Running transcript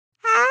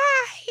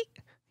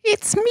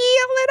It's me, a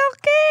little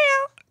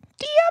girl.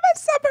 Do you have a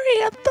summer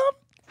anthem?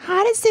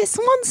 How does this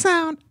one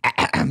sound?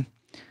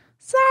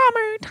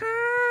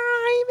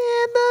 Summertime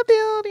in the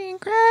building,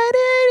 credit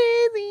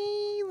is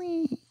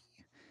easy.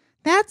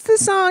 That's the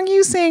song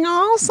you sing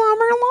all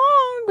summer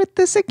long with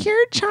the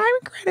secured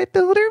Chime Credit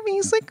Builder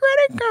Visa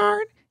credit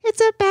card.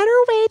 It's a better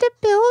way to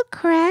build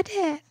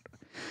credit.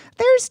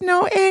 There's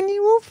no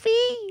annual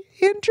fee,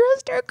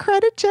 interest, or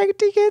credit check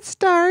to get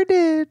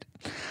started.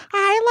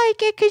 I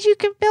like it because you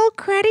can build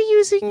credit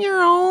using your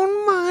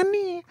own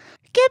money.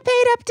 Get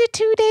paid up to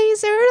 2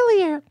 days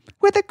earlier.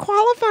 With a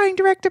qualifying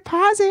direct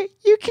deposit,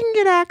 you can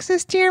get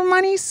access to your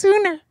money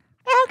sooner.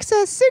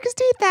 Access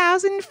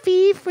 60,000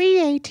 fee-free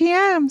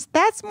ATMs.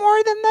 That's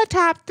more than the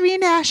top 3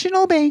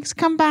 national banks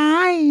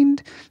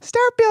combined.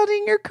 Start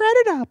building your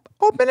credit up.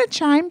 Open a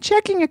Chime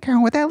checking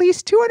account with at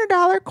least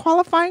 $200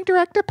 qualifying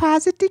direct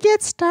deposit to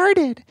get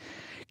started.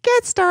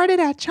 Get started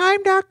at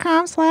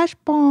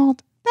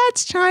chime.com/bald.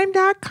 That's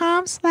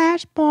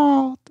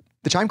chime.com/bald.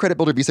 The Chime Credit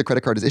Builder Visa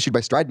credit card is issued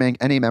by Stride Bank,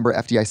 NA member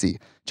FDIC.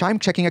 Chime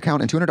checking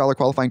account and $200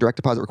 qualifying direct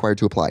deposit required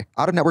to apply.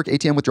 Out-of-network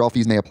ATM withdrawal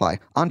fees may apply.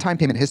 On-time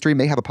payment history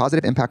may have a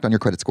positive impact on your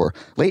credit score.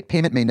 Late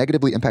payment may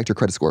negatively impact your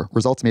credit score.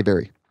 Results may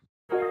vary.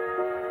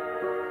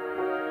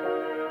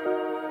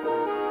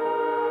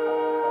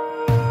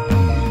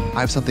 I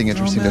have something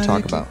interesting to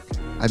talk about.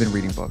 I've been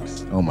reading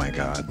books. Oh my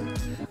God.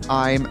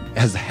 I'm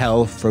Has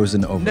hell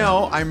frozen over?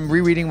 No, I'm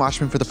rereading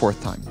Watchmen for the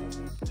 4th time.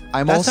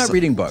 That's not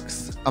reading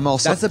books.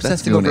 That's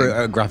obsessing over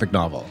a graphic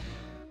novel.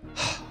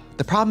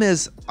 The problem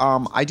is,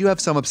 I do have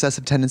some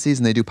obsessive tendencies,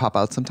 and they do pop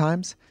out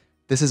sometimes.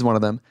 This is one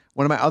of them.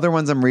 One of my other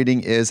ones I'm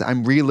reading is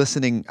I'm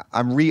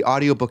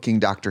re-audiobooking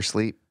Dr.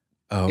 Sleep.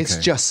 Oh, okay. It's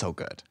just so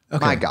good.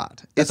 Okay. My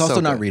God. It's also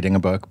so not good. reading a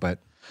book, but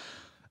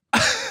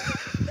you're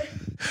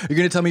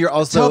going to tell me you're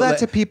also... Tell that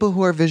to people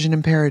who are vision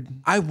impaired.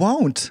 I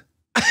won't.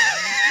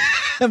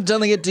 I'm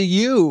telling it to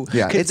you.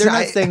 Yeah, because they're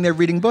not saying they're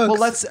reading books. Well,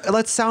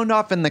 let's sound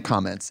off in the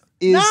comments.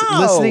 Is No!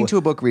 listening to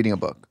a book reading a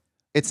book?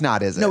 It's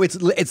not, is it? No, it's.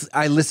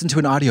 I listened to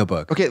an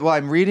audiobook. Okay, well,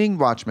 I'm reading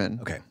Watchmen.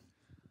 Okay.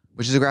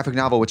 Which is a graphic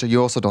novel, which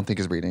you also don't think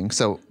is reading.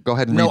 So go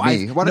ahead and read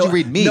me. Why don't you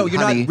read me, No, you're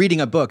honey? not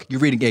reading a book. You're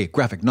reading a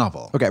graphic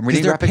novel. Okay, I'm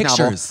reading a There are graphic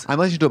novel. pictures. I'm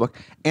listening to a book,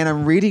 and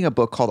I'm reading a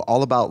book called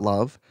All About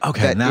Love.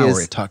 Okay, now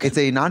we're talking. It's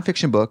a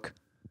nonfiction book.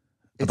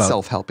 It's About-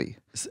 self-helpy.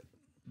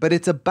 But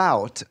it's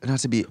about, not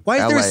to be Why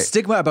is there a LA.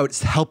 stigma about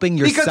helping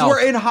yourself? Because we're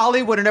in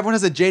Hollywood and everyone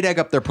has a JDAG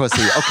up their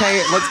pussy,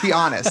 okay? Let's be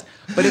honest.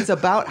 But it's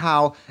about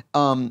how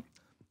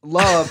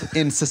love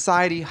in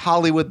society,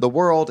 Hollywood, the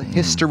world,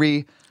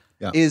 history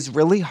is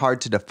really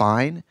hard to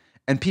define.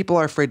 And people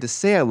are afraid to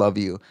say I love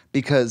you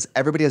because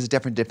everybody has a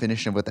different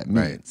definition of what that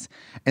means.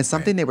 And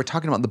something they were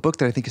talking about in the book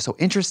that I think is so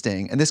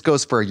interesting, and this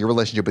goes for your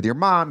relationship with your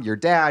mom, your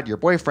dad, your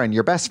boyfriend,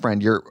 your best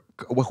friend, your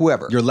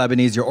whoever. You're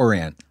Lebanese, you're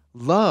Orient.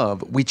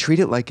 Love, we treat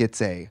it like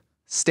it's a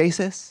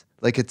stasis,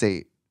 like it's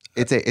a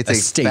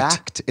state.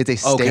 fact, it's a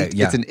state, Okay,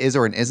 yeah. it's an is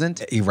or an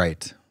isn't. You're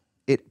right.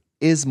 It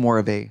is more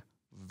of a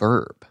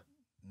verb.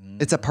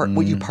 It's a part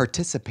what you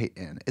participate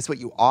in. It's what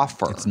you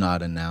offer. It's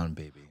not a noun,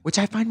 baby. Which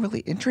I find really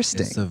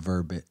interesting. It's a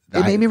verb. It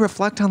made me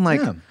reflect on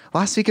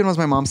last weekend was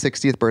my mom's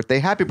 60th birthday.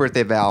 Happy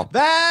birthday, Val.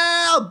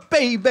 Val,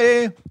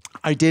 baby.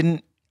 I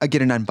didn't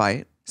get an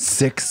invite.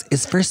 6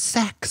 is for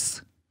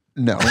sex.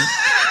 No.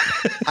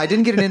 I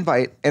didn't get an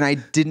invite, and I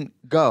didn't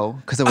go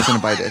because I wasn't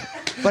invited.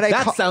 But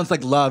That sounds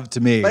like love to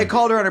me. But I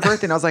called her on her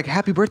birthday, and I was like,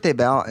 "Happy birthday,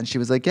 Val!" And she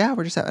was like, "Yeah,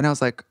 we're just," and I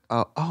was like,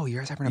 "Oh,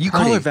 you're having a party." You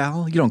call her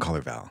Val? You don't call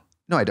her Val.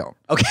 No, I don't.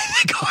 Okay,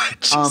 God,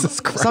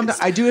 Jesus Christ. Sometimes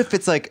I do if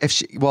it's like if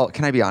she. Well,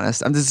 can I be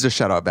honest? This is just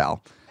shout out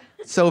Val.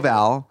 It's so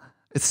Val.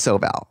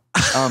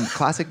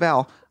 Classic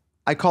Val.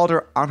 I called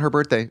her on her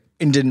birthday.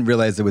 And didn't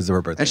realize it was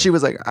her birthday. And she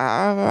was like,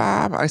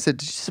 I said,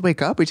 "Did you just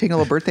wake up? Are you taking a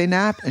little birthday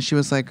nap?" And she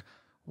was like,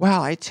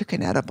 "Well, I took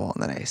an edible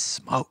and then I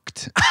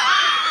smoked."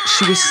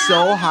 She was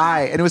so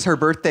high, and it was her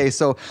birthday.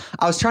 So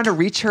I was trying to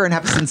reach her and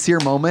have a sincere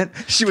moment.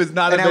 She was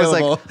not available.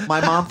 available. I was like,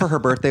 my mom for her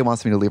birthday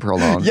wants me to leave her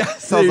alone.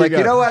 Yes, so I was like, there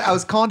you you go. know what? I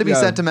was calling to be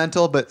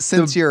sentimental, but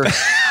since you're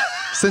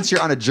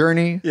on a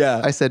journey,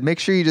 I said, make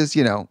sure you just,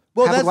 have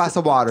a glass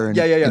of water and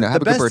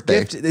have a good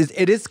birthday. Gift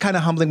it is kind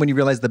of humbling when you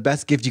realize the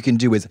best gift you can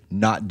do is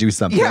not do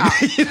something. Yeah.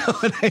 You know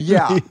what I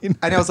mean?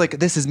 And I was like,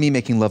 this is me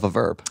making love a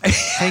verb.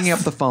 Hanging up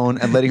the phone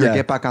and letting her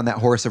get back on that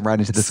horse and ride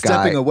into the sky.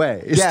 Stepping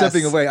away. Yes.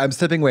 Stepping away. I'm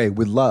stepping away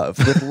with love.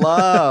 With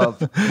love.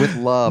 With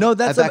love. No,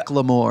 that's avec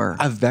l'amour.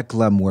 Avec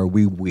l'amour,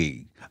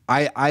 oui.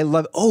 I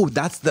love,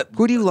 that's the...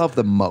 Who do you love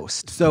the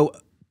most? So,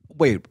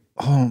 wait.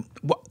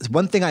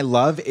 One thing I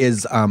love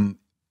is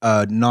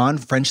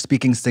non-French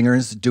speaking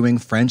singers doing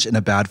French in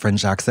a bad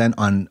French accent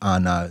on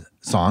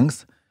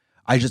songs.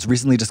 I just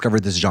recently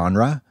discovered this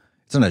genre.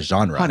 It's not a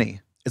genre.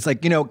 Honey. It's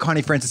like,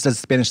 Connie Francis does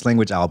a Spanish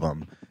language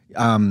album,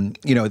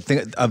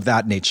 of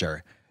that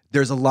nature.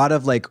 There's a lot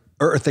of like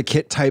Eartha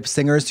Kitt type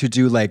singers who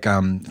do like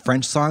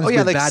French songs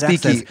with like bad Speaky.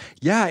 accents.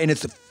 Yeah, and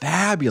it's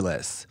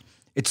fabulous.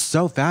 It's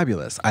so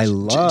fabulous. I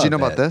love it. Do you know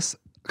about this?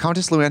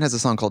 Countess Luann has a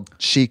song called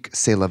Chic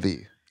C'est la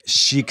vie.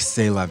 Chic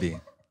C'est la vie.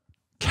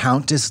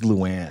 Countess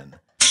Luann.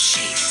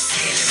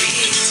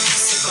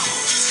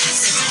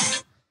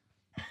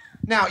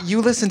 Now,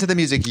 you listen to the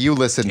music you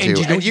listen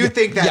to, and you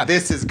think that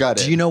this is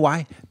gutted. Do you know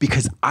why?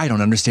 Because I don't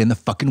understand the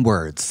fucking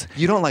words.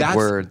 You don't like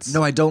words.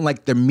 No, I don't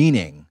like their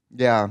meaning.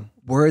 Yeah.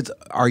 Words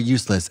are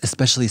useless,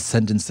 especially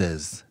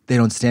sentences. They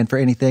don't stand for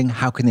anything.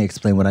 How can they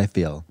explain what I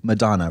feel?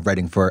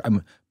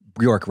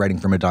 Bjork writing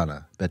for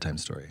Madonna, bedtime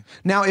story.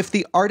 Now, if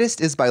the artist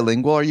is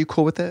bilingual, are you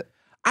cool with it?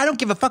 I don't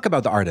give a fuck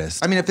about the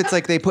artist. I mean, if it's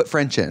like they put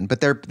French in,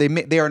 but they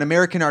are an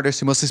American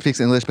artist who mostly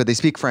speaks English, but they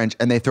speak French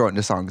and they throw it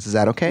into songs. Is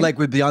that okay? Like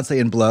with Beyonce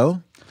and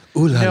Blow?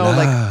 Ooh la No, la.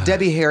 like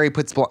Debbie Harry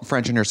puts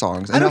French in her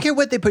songs. I don't care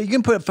what they put. You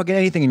can put fucking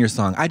anything in your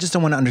song. I just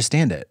don't want to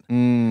understand it.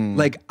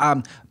 Like,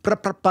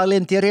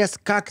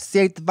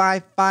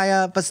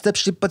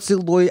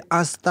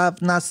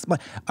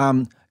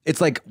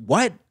 it's like,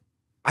 what?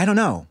 I don't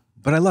know,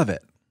 but I love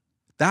it.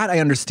 That I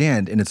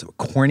understand, and it's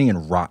corny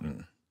and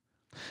rotten.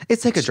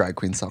 It's like a drag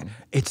queen song.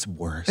 It's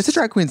worse. It's a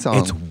drag queen song.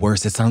 It's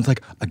worse. It sounds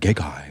like a gay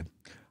guy,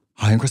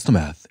 high on crystal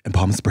meth in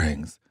Palm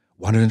Springs,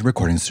 wandered into a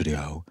recording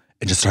studio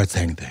and just started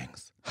saying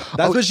things.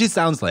 That's what she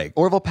sounds like.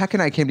 Orville Peck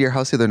and I came to your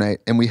house the other night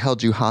and we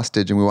held you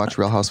hostage and we watched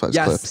Real Housewives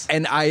clips.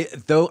 And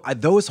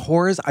those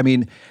horrors, I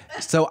mean,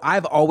 so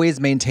I've always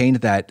maintained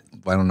that,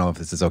 I don't know if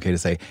this is okay to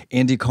say,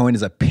 Andy Cohen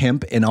is a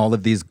pimp and all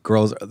of these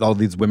girls, all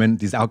these women,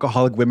 these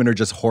alcoholic women are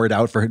just whored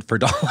out for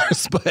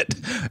dollars. But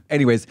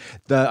anyways,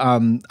 I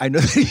know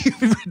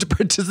that you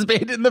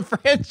participated in the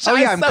franchise. Oh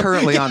yeah, I'm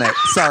currently on it.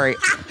 Sorry.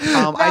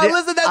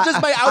 Listen, that's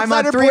just my outsider I'm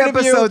on 3 point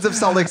of view. episodes of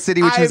Salt Lake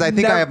City, which means I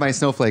think I have my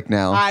snowflake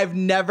now. I've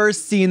never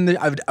seen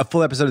a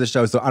full episode of the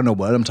show, so I don't know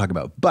what I'm talking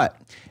about. But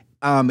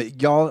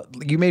y'all,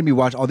 you made me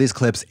watch all these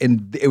clips,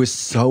 and it was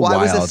so wild. I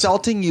was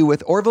assaulting you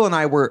with Orville and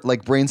I were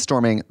like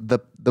brainstorming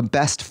the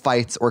best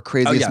fights or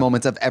craziest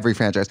moments of every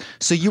franchise.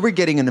 So you were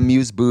getting an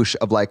amuse-bouche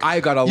of like I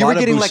got a you lot were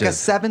getting of like a bouches.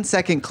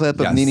 7-second clip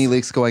of Nene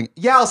Leakes going,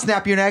 "Yeah, I'll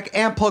snap your neck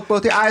and poke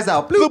both your eyes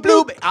out." Bloop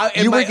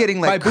bloop. You were getting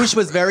like my bouche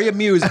was very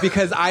amused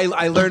because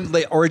I learned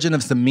the origin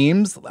of some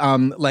memes,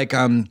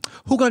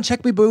 who gonna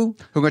check me, boo?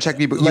 Who gonna check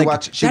me? Boo?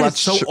 She watched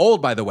so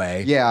old, by the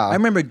way. Yeah. I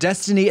remember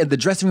Destiny at the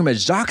dressing room at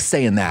Jacques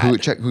saying that. Who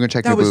gonna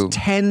check that me, was boo?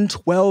 10,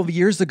 12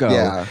 years ago.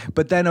 Yeah.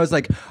 But then I was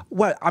like,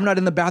 what? I'm not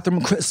in the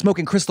bathroom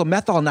smoking crystal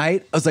meth all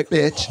night. I was like,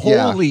 bitch,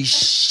 holy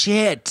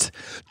shit.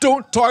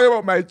 Don't talk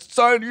about my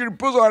son. You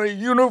put on a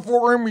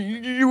uniform.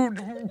 You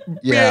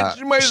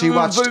bitch. She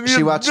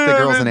watched the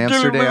girls in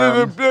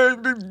Amsterdam.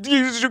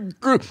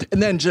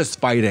 And then just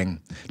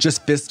fighting.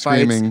 Just fist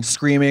fights,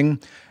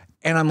 screaming.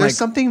 And I'm There's like,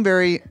 something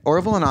very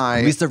Orville and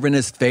I. Lisa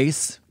Rinna's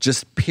face,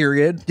 just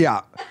period.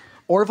 Yeah.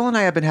 Orville and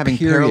I have been having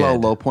parallel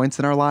low points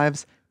in our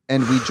lives.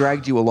 And we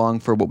dragged you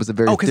along for what was a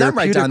very because I'm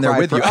right down there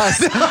with you.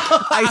 Us.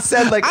 I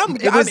said like I'm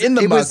in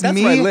the muck. That's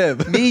where I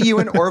live. Me, you,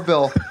 and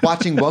Orville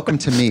watching Welcome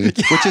to Me,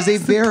 which is a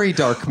very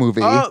dark movie.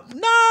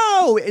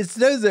 No, it's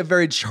a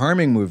very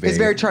charming movie. It's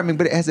very charming,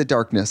 but it has a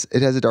darkness.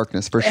 It has a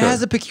darkness for sure. It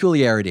has a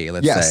peculiarity.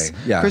 Let's say.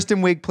 Yeah.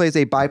 Kristen Wiig plays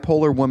a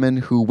bipolar woman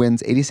who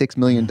wins $86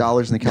 million in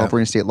the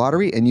California State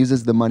Lottery and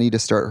uses the money to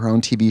start her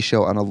own TV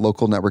show on a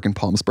local network in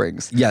Palm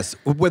Springs. Yes,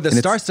 with the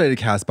star-studded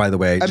cast, by the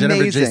way. Amazing.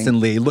 Jennifer Jason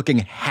Leigh looking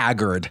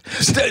haggard,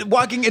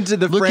 walking into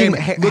the frame,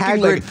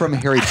 haggard like, from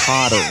Harry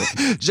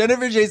Potter.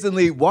 Jennifer Jason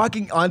Leigh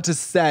walking onto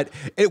set,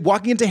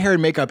 walking into hair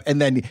and makeup,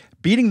 and then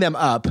beating them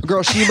up.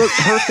 Girl,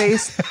 her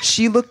face,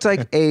 she looked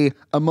like a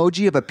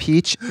emoji of a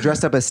peach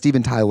dressed up as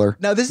Steven Tyler.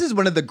 Now, this is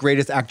one of the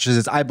greatest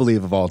actresses, I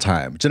believe, of all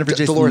time. Jennifer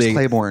Jason Dolores Leigh.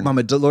 Claiborne.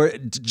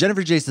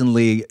 Jennifer Jason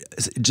Leigh,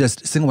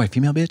 just single white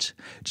female bitch.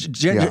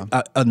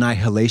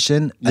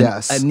 Annihilation.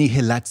 Yes.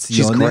 Annihilazione.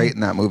 She's great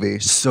in that movie.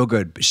 So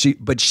good.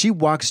 But she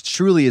walks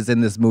truly is in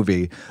this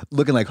movie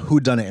looking like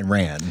whodunit and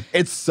ran.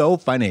 It's so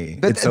funny.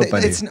 But it's so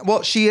funny.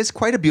 Well, she is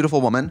quite a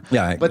beautiful woman.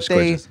 Yeah, but she's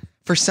gorgeous.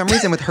 For some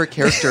reason with her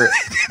character,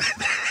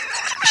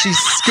 she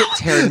skipped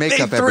hair and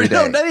makeup every day.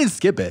 No, they didn't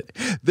skip it.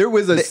 There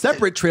was a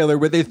separate trailer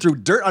where they threw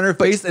dirt on her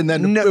face and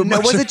then... No,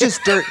 was it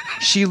just dirt?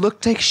 She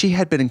looked like she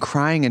had been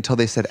crying until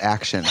they said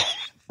action.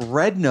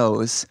 Red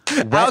nose,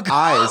 wet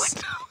eyes.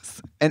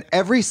 And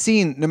every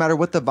scene, no matter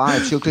what the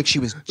vibe, she looked like she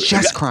was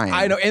just crying.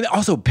 I know, and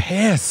also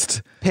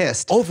pissed.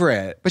 Over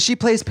it. But she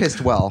plays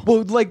pissed well.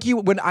 Well, like you,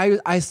 when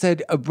I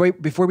said, right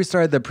before we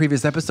started the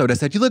previous episode, I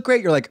said, you look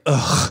great. You're like,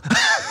 ugh.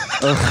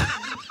 Ugh.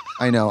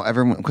 I know,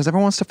 because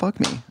everyone wants to fuck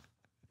me.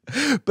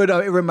 But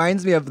it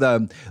reminds me of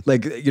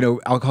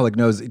Alcoholic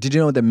Nose. Did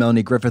you know that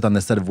Melanie Griffith on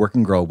the set of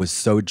Working Girl was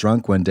so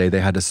drunk one day they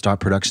had to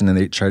stop production and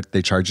they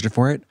charged her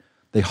for it?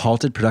 They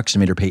halted production,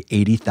 made her pay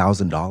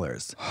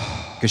 $80,000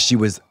 because she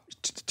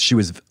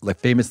was like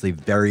famously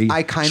very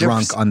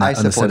drunk on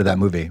the set of that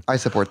movie. I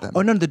support them.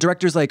 Oh no, the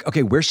director's like,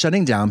 okay, we're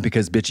shutting down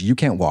because bitch, you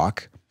can't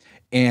walk,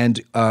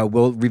 and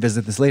we'll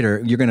revisit this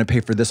later. You're gonna pay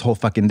for this whole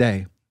fucking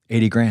day,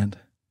 $80,000.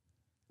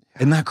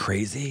 Isn't that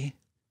crazy?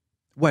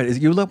 Why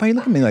you look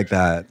at me like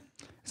that?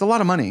 It's a lot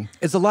of money.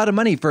 It's a lot of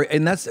money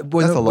that's a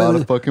lot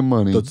of fucking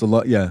money. That's a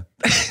lot, yeah.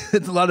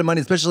 It's a lot of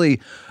money,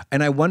 especially.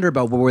 And I wonder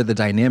about what were the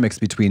dynamics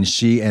between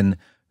she and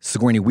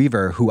Sigourney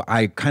Weaver, who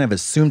I kind of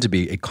assume to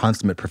be a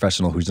consummate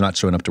professional who's not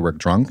showing up to work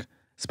drunk,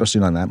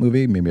 especially not in that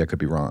movie. Maybe I could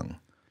be wrong.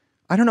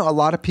 I don't know. A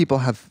lot of people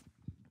have.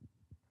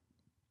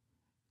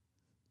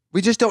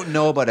 We just don't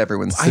know about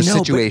everyone's I know,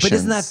 situations. but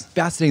isn't that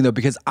fascinating though?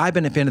 Because I've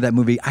been a fan of that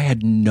movie. I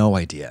had no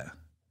idea.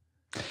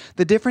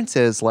 The difference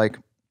is like,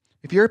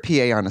 if you're a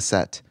PA on a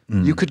set,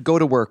 you could go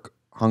to work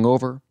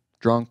hungover,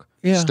 drunk,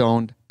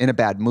 stoned, in a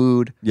bad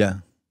mood,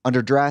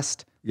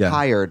 underdressed,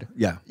 tired.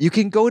 Yeah. You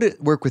can go to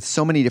work with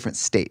so many different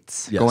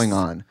states going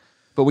on.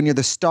 But when you're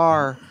the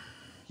star,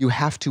 you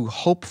have to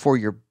hope for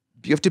you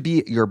have to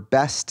be your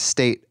best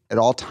state at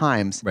all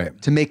times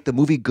to make the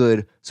movie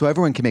good so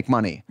everyone can make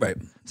money. Right.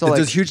 So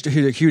there's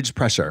huge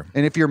pressure.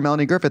 And if you're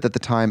Melanie Griffith at the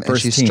time and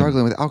she's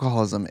struggling with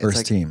alcoholism,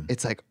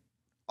 it's like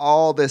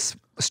all this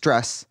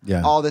stress,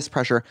 all this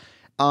pressure.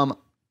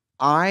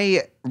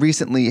 I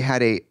recently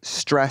had a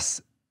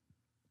stress,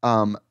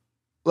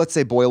 let's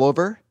say boil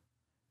over.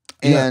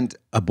 And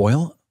a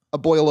boil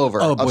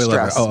over of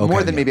stress,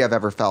 more than maybe I've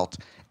ever felt.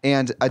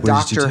 And a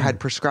doctor had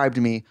prescribed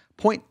me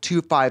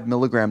 0.25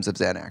 milligrams of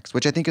Xanax,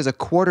 which I think is a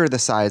quarter the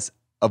size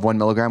of 1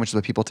 milligram, which is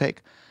what people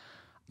take.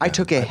 I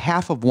took a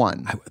half of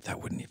one.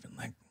 That wouldn't even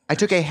like. I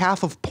took a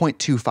half of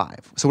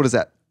 0.25. So what is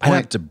that? I'd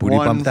have to booty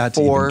bump that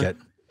to even get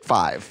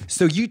 5.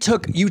 So you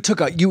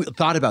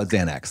thought about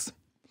Xanax.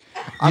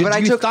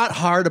 You thought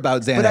hard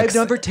about Xanax. But I've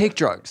never take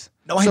drugs.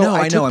 No, I know.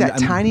 I took that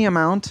tiny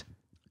amount.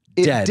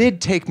 It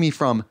did take me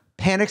from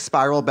panic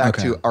spiral back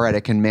to, all right, I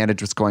can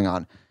manage what's going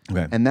on.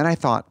 Okay. And then I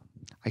thought,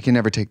 I can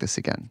never take this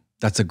again.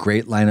 That's a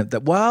great line of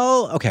that.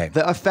 Well, okay.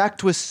 The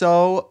effect was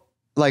so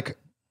like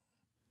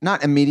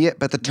not immediate,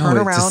 but the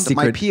turnaround,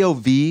 my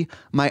POV,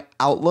 my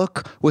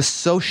outlook was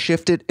so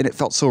shifted and it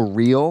felt so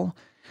real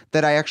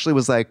that I actually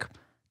was like,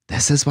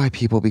 this is why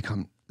people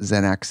become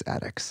Xanax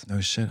addicts.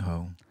 No shit,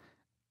 ho.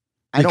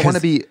 I don't want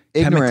to be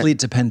ignorant. Chemically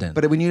dependent.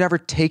 But when you've never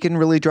taken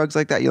really drugs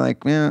like that, you're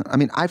like, yeah. I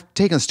mean, I've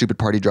taken stupid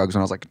party drugs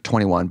when I was like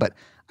 21, but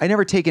I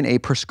never taken a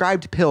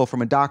prescribed pill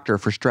from a doctor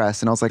for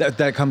stress. And I was like,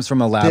 that comes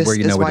from a lab where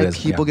you know what it is. This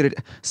is why people get it.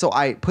 So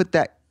I put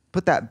that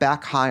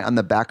back high on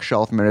the back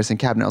shelf of my medicine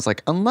cabinet. I was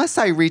like, unless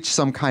I reach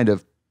some kind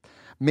of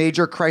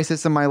major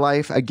crisis in my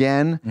life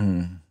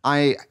again,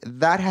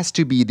 that has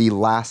to be the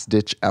last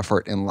ditch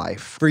effort in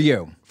life. For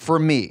you. For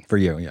me. For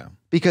you, yeah.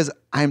 Because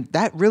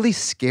that really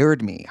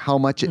scared me how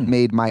much it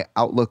made my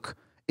outlook.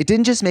 It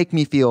didn't just make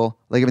me feel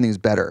like everything was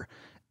better.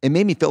 It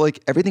made me feel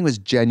like everything was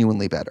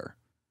genuinely better.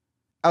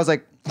 I was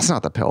like, it's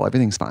not the pill.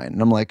 Everything's fine.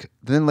 And I'm like,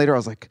 then later I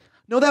was like,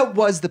 no, that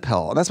was the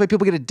pill. And that's why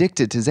people get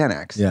addicted to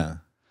Xanax. Yeah.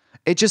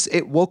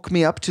 It woke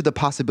me up to the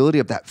possibility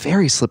of that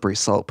very slippery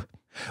slope.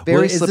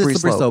 Very slippery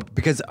slope.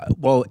 Because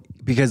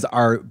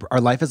our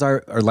life is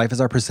our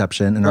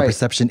perception, and our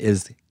perception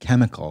is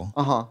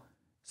chemical.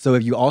 So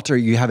if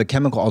you have a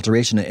chemical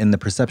alteration in the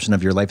perception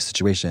of your life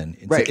situation.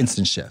 It's an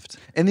instant shift.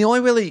 And the only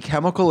really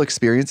chemical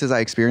experiences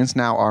I experience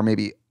now are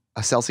maybe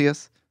a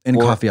Celsius and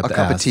or coffee up the ass.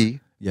 A cup of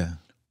tea. Yeah.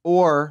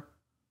 Or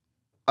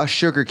a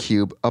sugar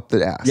cube up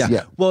the ass.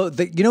 Yeah. Well, with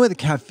the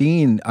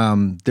caffeine,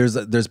 there's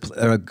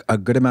a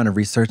good amount of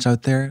research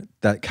out there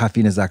that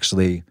caffeine is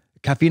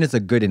a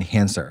good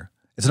enhancer.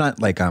 It's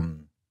not like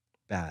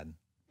bad.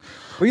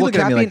 Well,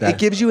 caffeine, it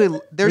gives you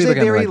there's a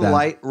very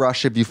light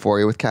rush of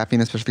euphoria with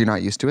caffeine, especially if you're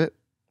not used to it.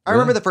 I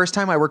remember the first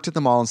time I worked at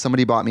the mall and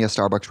somebody bought me a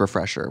Starbucks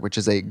Refresher, which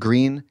is a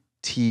green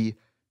tea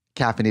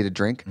caffeinated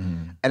drink.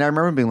 And I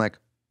remember being like,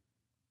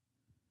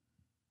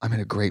 I'm in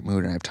a great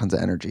mood and I have tons of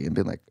energy, and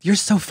being like, you're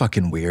so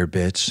fucking weird,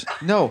 bitch.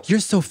 No. You're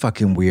so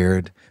fucking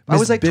weird. I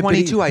was like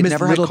 22. I'd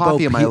never had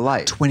coffee in my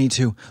life.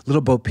 22.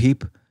 Little Bo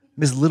Peep.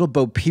 Miss Little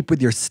Bo Peep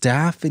with your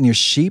staff and your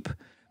sheep.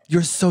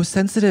 You're so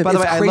sensitive. By the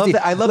way, crazy.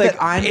 I love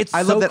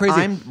that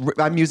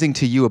I'm musing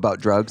to you about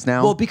drugs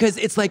now. Well, because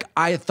it's like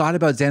I thought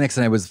about Xanax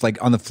and I was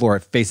like on the floor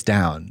face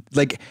down,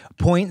 like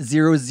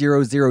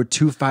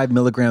 0.00025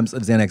 milligrams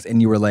of Xanax,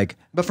 and you were like.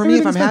 But for me,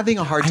 if I'm having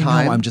a hard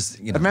time,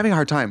 if I'm having a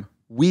hard time,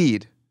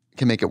 weed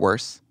can make it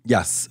worse.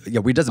 Yes, yeah,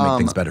 weed doesn't make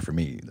things better for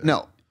me either.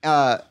 No,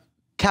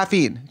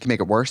 caffeine can make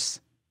it worse.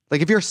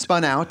 Like if you're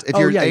spun out, if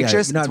you're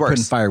anxious, you're not it's worse.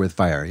 putting fire with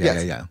fire.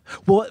 Yeah.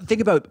 Well, think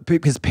about,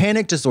 because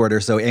panic disorder,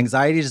 so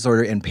anxiety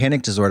disorder and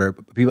panic disorder,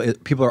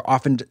 people are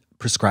often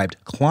prescribed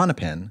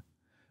Klonopin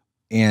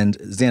and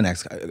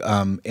Xanax,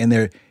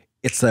 and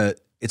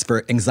it's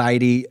for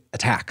anxiety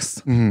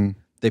attacks.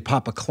 They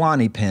pop a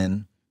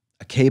Klonopin,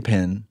 a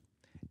K-pin,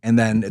 and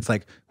then it's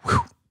like,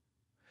 whew.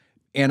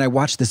 And I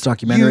watched this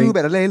documentary. You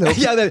better lay low.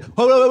 Yeah,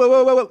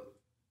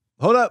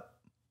 hold up.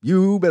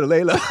 You better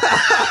lay low.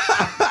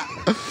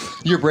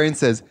 Your brain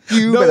says,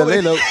 you better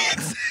lay low.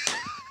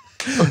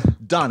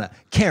 Donna,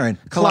 Karen,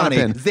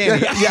 Kalani,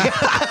 Zanny. Yeah.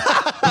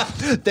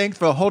 Thanks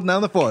for holding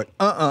down the fort.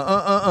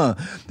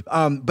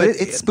 But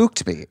it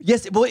spooked me.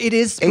 Yes, well, it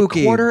is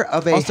spooky. A quarter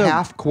of a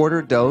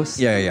half-quarter dose.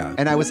 Yeah.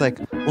 And I was like,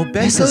 well,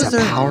 this is a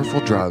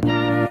powerful drug.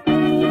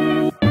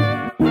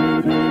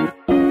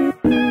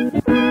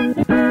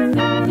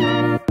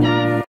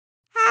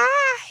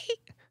 Hi,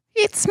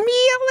 it's me,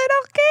 a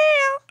little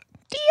girl.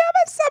 Do you have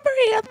a summer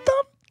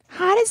anthem?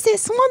 How does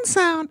this one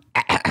sound?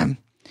 Summertime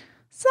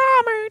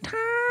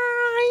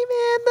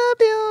in the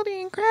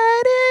building,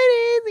 credit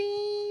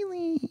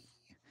easily.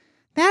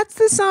 That's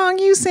the song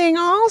you sing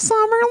all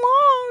summer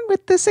long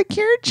with the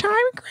secured Chime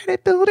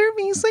Credit Builder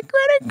Visa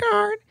credit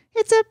card.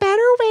 It's a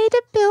better way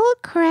to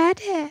build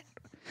credit.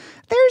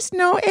 There's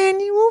no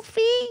annual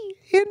fee,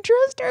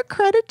 interest, or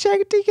credit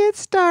check to get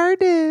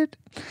started.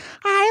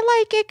 I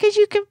like it because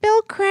you can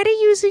build credit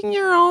using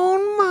your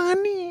own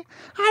money.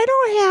 I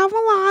don't have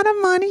a lot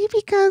of money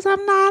because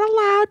I'm not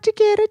allowed to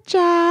get a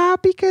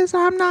job because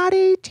I'm not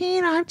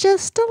 18. I'm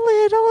just a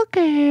little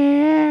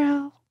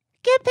girl.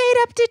 Get paid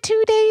up to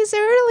 2 days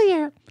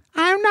earlier.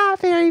 I'm not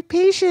very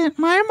patient.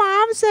 My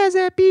mom says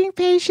that being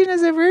patient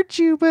is a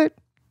virtue, but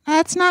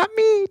that's not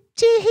me.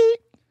 Tee-hee.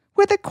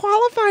 With a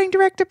qualifying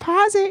direct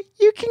deposit,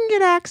 you can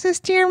get access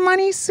to your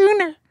money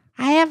sooner.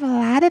 I have a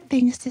lot of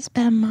things to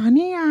spend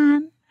money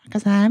on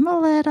because I'm a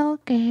little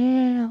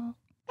girl.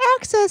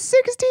 Access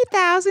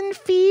 60,000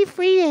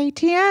 fee-free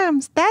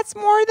ATMs. That's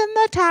more than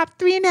the top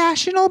 3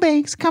 national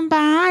banks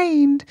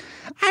combined.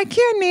 I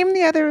can't name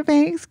the other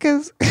banks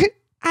because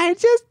I'm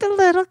just a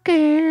little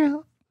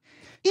girl.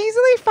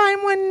 Easily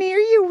find one near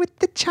you with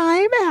the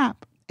Chime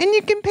app. And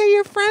you can pay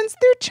your friends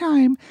through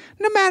Chime,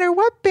 no matter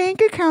what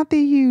bank account they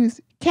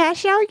use.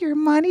 Cash out your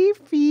money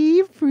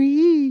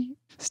fee-free.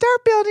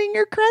 Start building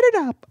your credit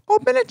up.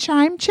 Open a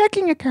Chime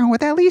checking account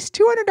with at least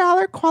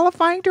 $200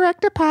 qualifying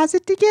direct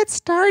deposit to get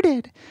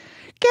started.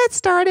 Get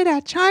started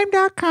at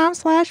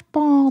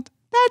chime.com/bald.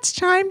 That's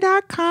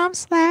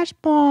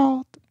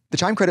chime.com/bald. The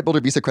Chime Credit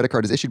Builder Visa credit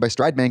card is issued by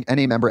Stride Bank,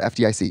 NA member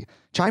FDIC.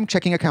 Chime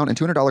checking account and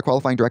 $200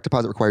 qualifying direct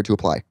deposit required to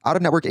apply.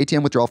 Out-of-network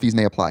ATM withdrawal fees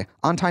may apply.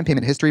 On-time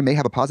payment history may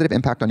have a positive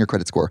impact on your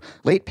credit score.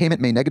 Late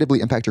payment may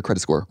negatively impact your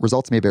credit score.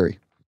 Results may vary.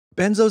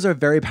 Benzos are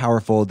very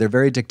powerful. They're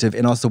very addictive.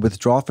 And also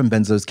withdrawal from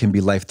benzos can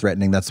be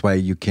life-threatening. That's why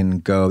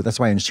that's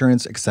why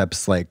insurance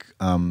accepts like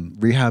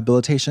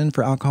rehabilitation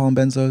for alcohol and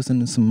benzos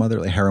and some other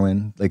like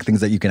heroin, like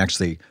things that you can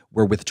actually,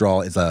 where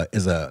withdrawal is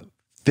a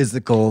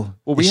physical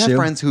we issue. have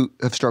friends who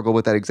have struggled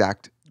with that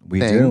exact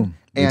We thing. do.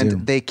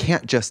 And they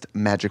can't just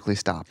magically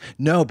stop.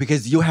 No,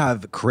 because you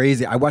have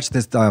crazy. I watched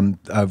this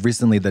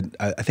recently that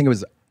I think it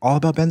was all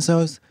about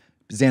benzos,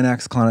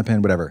 Xanax,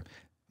 Klonopin, whatever.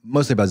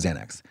 Mostly about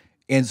Xanax.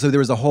 And so there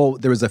was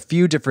a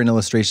few different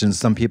illustrations.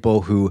 Some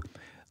people who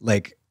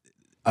like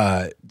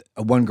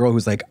one girl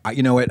who's like,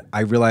 you know what? I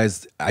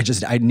realized I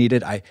need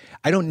it. I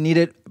don't need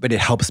it, but it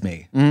helps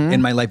me. Mm-hmm.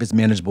 And my life is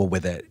manageable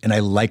with it. And I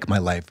like my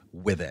life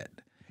with it.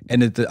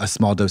 And it's a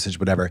small dosage,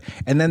 whatever.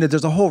 And then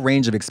there's a whole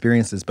range of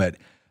experiences, but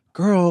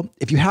girl,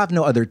 if you have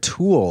no other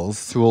tooltina,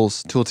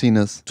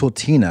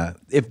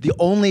 if the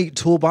only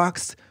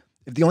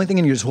thing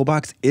in your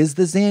toolbox is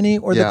the Xanny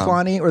or the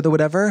Klonny or the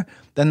whatever,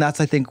 then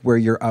that's, I think, where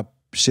you're up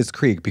Schitt's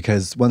Creek,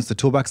 because once the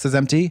toolbox is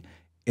empty,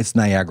 it's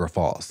Niagara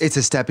Falls. It's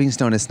a stepping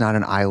stone. It's not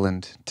an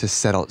island to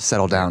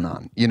settle down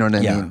on. You know what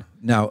I mean?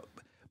 Now,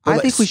 I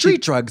think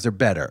street drugs are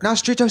better. No,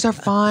 street drugs are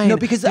fine. No,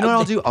 because you know what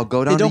I'll do? I'll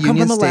go down to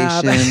Union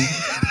Station.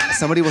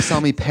 Somebody will sell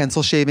me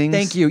pencil shavings.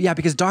 Thank you. Yeah,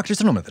 because doctors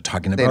don't know what they're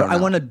talking about. I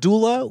want a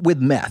doula with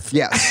meth.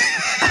 Yes.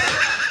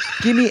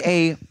 Give me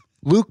a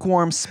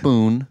lukewarm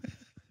spoon.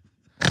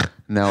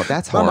 No,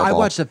 that's horrible. I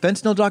watched a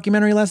fentanyl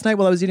documentary last night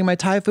while I was eating my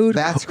Thai food.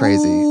 That's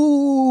crazy. Ooh.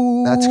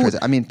 That's crazy.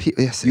 I mean,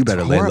 you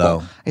better lay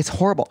low. It's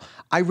horrible.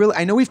 I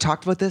know we've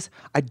talked about this.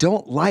 I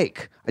don't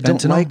like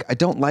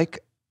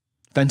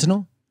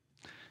fentanyl.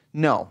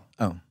 No.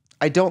 Oh.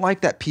 I don't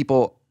like that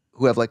people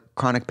who have like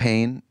chronic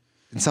pain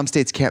in some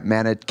states can't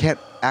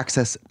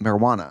access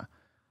marijuana.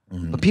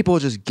 Mm-hmm. But people will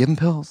just give them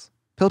pills.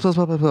 Pills.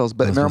 But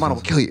marijuana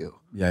will kill you.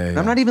 Yeah. And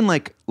I'm not even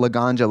like La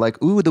Ganja,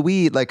 like, ooh, the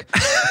weed. Like,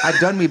 I've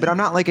done weed, but I'm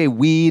not like a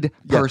weed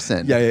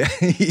person. Yeah.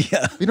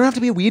 You don't have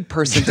to be a weed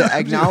person to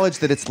acknowledge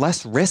that it's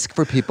less risk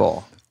for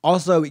people.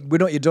 Also, you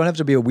don't have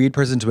to be a weed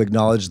person to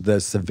acknowledge the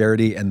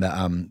severity and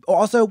the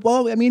also,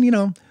 well, I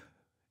mean,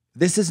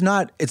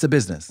 it's a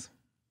business.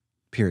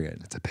 Period.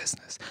 It's a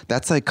business.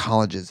 That's like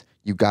colleges.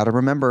 You got to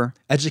remember.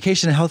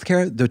 Education and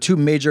healthcare, the two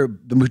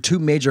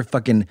major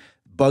fucking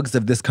bugs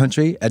of this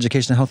country,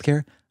 education and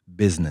healthcare,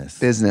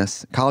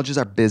 business. Colleges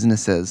are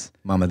businesses.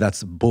 Mama,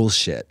 that's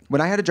bullshit.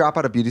 When I had to drop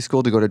out of beauty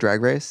school to go to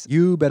Drag Race,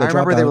 you better drop out. I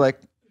remember they were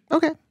like,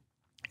 okay,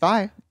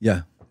 bye.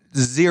 Yeah.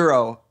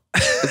 Zero,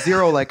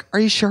 like, are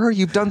you sure?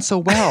 You've done so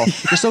well.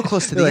 You're so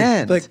close to the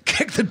end. Like,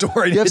 kick the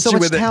door and you have hit so you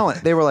much with talent.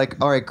 it. They were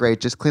like, all right,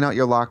 great. Just clean out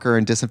your locker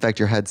and disinfect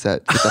your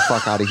headset. Get the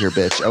fuck out of here,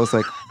 bitch. I was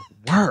like,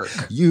 work.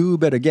 You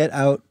better get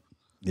out.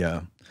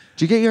 Yeah.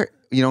 You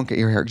don't get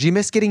your hair. Do you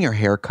miss getting your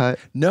hair cut?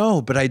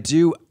 No, but I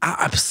do.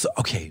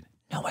 Okay.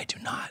 No, I do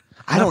not.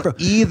 I don't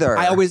either.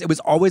 It was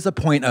always a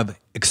point of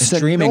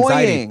extreme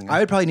anxiety. I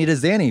would probably need a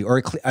Xanny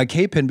or a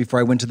K-pin before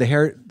I went to the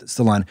hair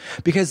salon.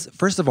 Because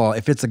first of all,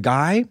 if it's a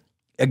gay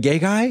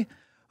guy,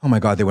 oh my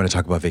God, they want to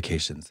talk about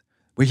vacations.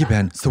 Where you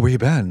been? So where you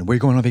been? Where you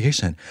going on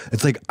vacation?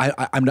 It's like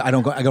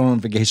I go on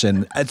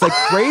vacation. It's like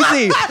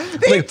crazy.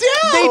 They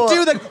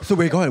do that. So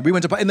where you going? We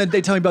went to, and then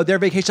they tell me about their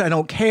vacation. I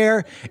don't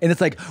care. And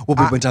it's like, well,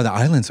 we went down the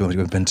islands.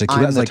 We've been to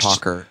Cuba. I'm the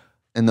talker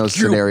in those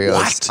scenarios.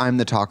 What? I'm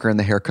the talker in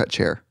the haircut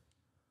chair.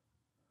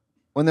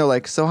 When they're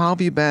like, so how have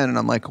you been? And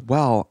I'm like,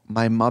 well,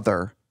 my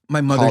mother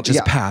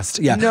just passed.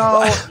 Yeah.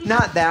 No,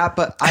 not that,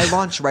 but I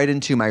launched right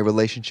into my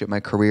relationship,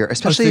 my career,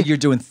 especially. So you're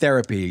doing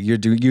therapy. You're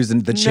using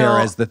the chair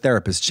as the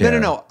therapist chair.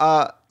 No.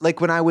 Like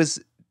when I was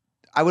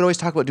I would always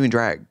talk about doing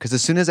drag because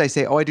as soon as I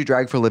say, "Oh, I do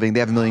drag for a living," they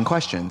have a million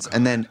questions,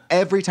 and then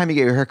every time you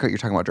get your haircut, you're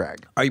talking about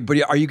drag. Are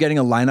you getting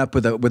a lineup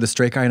with a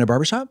straight guy in a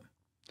barbershop?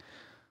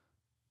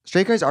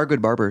 Straight guys are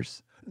good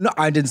barbers. No,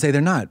 I didn't say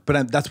they're not,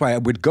 but that's why I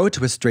would go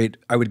to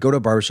a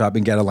barbershop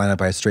and get a lineup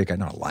by a straight guy,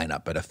 not a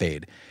lineup, but a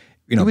fade.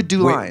 You would do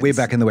lines. Way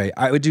back in the way.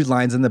 I would do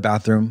lines in the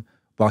bathroom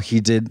while he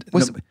did.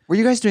 Were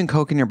you guys doing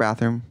coke in your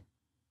bathroom?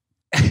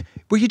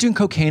 Were you doing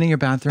cocaine in your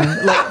bathroom?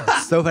 Like,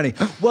 so funny.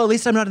 Well, at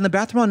least I'm not in the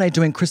bathroom all night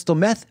doing crystal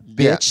meth,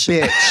 bitch.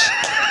 Yeah,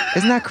 bitch.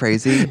 Isn't that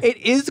crazy? It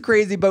is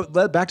crazy,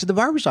 but back to the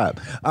barbershop.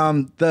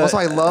 Also,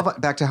 I love,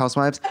 back to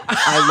Housewives,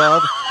 I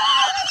love,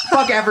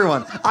 fuck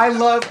everyone.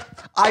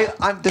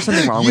 There's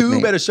something wrong with me.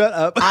 You better shut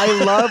up.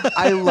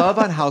 I love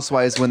on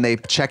Housewives when they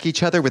check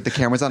each other with the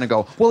cameras on and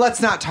go, well,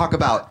 let's not talk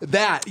about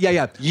that.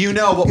 Yeah. You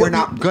know what we're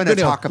not going to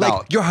talk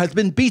about. Like, your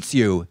husband beats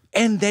you,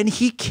 and then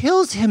he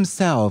kills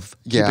himself.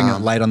 Yeah. Keeping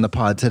it light on the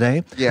pod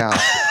today. Yeah.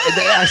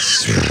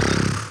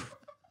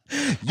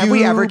 Have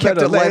we ever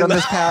kept it light on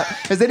this path?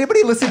 Has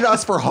anybody listened to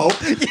us for hope?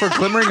 For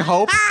glimmering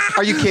hope?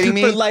 Are you kidding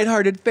me? For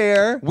lighthearted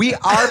fare. We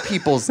are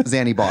people's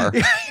Zanny Bar.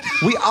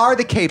 We are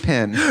the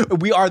K-pin.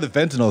 We are the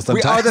fentanyl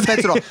sometimes. We are the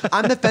fentanyl.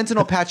 I'm the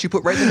fentanyl patch you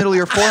put right in the middle of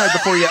your forehead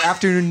before your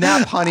afternoon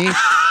nap, honey.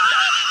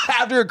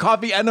 After a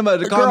coffee enema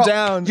to calm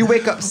down. You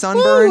wake up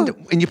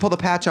sunburned and you pull the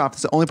patch off.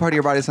 It's the only part of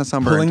your body that's not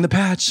sunburned. Pulling the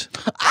patch.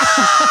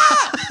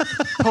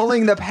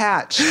 Pulling the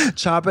patch.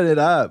 Chopping it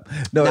up.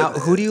 No. Now,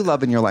 who do you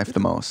love in your life the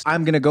most?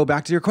 I'm going to go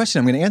back to your question.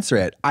 I'm going to answer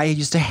it. I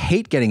used to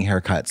hate getting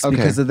haircuts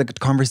because of the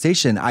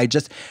conversation. I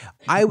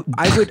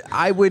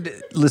would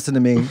listen to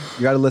me.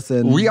 You got to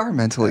listen. We are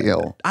mentally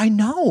ill. I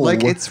know.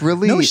 Like, it's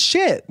really... No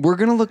shit. We're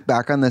going to look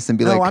back on this and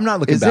be like, I'm not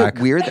looking is back.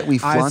 It weird that we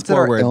flaunted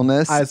our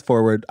illness Eyes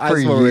forward. for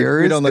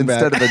years we don't look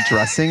instead back. of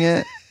addressing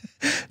it?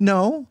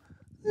 No.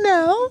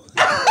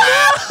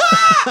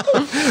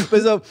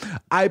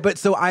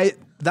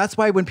 That's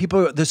why when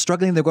they're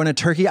struggling, they're going to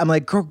Turkey. I'm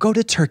like, girl, go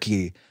to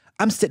Turkey.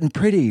 I'm sitting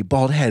pretty,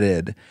 bald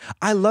headed.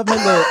 I love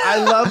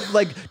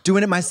like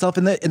doing it myself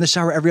in the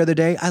shower every other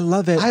day. I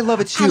love it. I love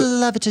it too. I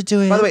love it to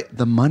do it. By the way,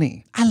 the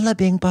money. I love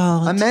being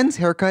bald. A men's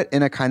haircut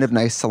in a kind of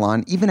nice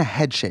salon, even a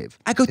head shave.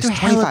 I go through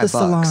hell at the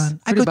salon.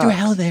 I go through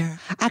hell there.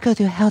 I go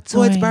through hell at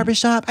Floyd's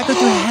barbershop. I go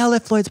through hell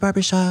at Floyd's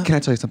barbershop. Can I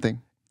tell you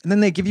something? And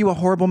then they give you a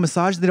horrible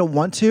massage. They don't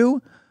want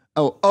to.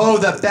 Oh,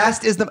 the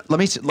best is and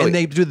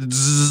they do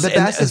the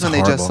best is when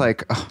they just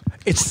like.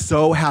 It's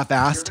so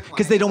half-assed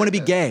because they don't want to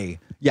be gay.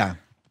 Yeah.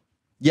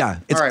 Yeah,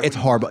 it's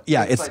horrible.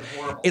 Yeah,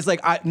 it's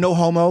like no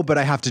homo, but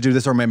I have to do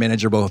this or my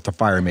manager will have to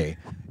fire me.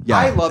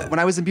 Yeah, when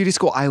I was in beauty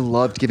school, I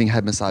loved giving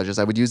head massages.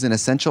 I would use an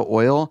essential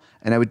oil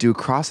and I would do a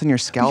cross on your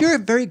scalp. You're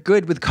very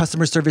good with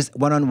customer service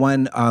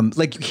one-on-one.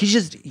 Like he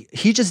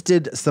just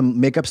did some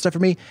makeup stuff for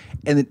me,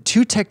 and the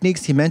two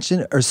techniques he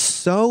mentioned are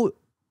so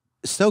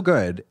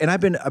good. And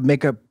I've been a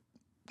makeup.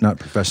 Not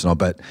professional,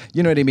 but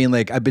you know what I mean?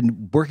 Like I've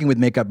been working with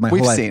makeup my whole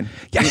life. We've seen.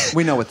 Yeah.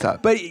 We know what's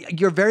up. But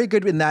you're very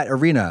good in that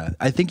arena.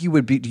 I think you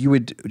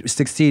would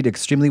succeed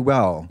extremely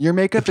well. Your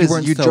makeup is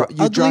you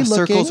draw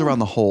circles around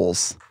the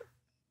holes.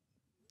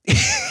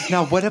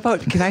 Now, what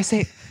about,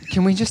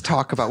 can we just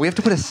talk about, we have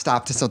to put a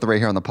stop to something right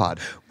here on the pod.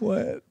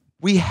 What?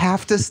 We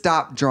have to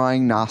stop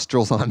drawing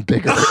nostrils on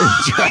bigger in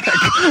drag.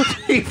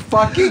 We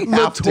fucking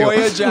have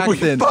LaToya to. Jackson.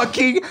 We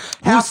fucking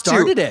have Who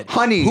started to. it?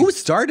 Honey. Who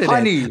started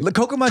it? The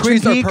Coconut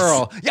trees are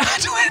pearl. Yeah.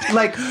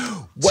 Like,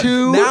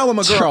 now I'm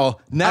a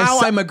girl.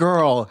 I'm a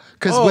girl.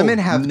 Because women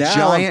have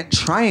giant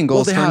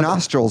triangles for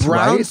nostrils,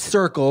 brown right?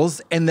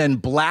 circles and then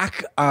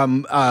black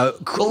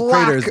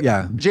craters.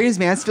 Yeah. James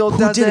Mansfield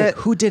does it.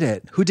 Who did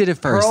it? Who did it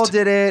first? Pearl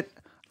did it.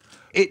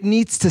 It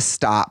needs to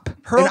stop.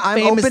 Pearl and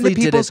I'm open to famously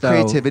people's did it, though.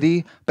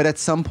 creativity, but at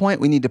some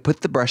point we need to put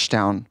the brush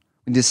down.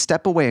 We need to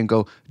step away and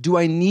go, do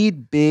I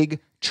need big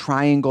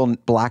triangle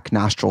black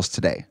nostrils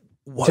today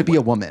to be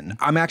a woman?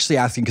 I'm actually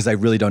asking because I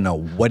really don't know.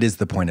 What is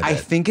the point of it? I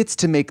think it's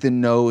to make the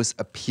nose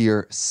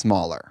appear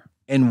smaller.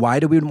 And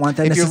why do we want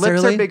that if necessarily? If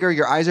your lips are bigger,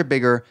 your eyes are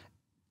bigger,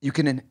 you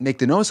can make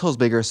the nose holes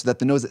bigger so that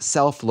the nose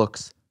itself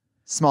looks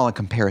small in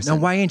comparison. Now,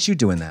 why ain't you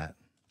doing that?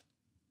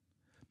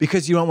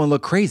 Because you don't want to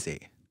look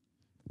crazy,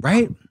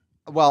 right?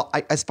 Well,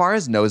 as far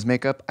as nose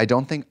makeup, I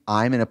don't think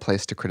I'm in a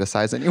place to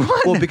criticize anyone.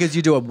 Well, because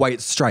you do a white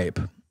stripe.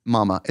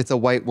 Mama, it's a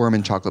white worm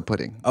in chocolate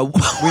pudding.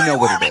 We know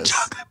what it is.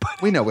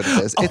 We know what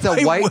it is. It's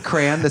a white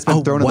crayon that's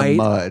been thrown in the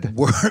mud.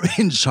 Worm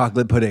in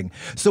chocolate pudding.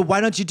 So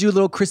why don't you do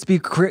little crispy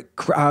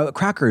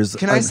crackers?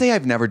 Can I say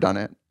I've never done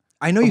it?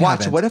 I know you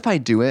haven't. What if I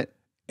do it?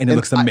 And it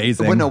looks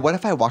amazing. What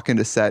if I walk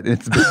into set and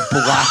it's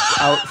blacked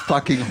out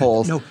fucking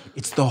holes? No,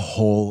 it's the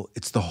whole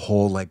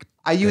like...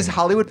 I use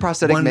Hollywood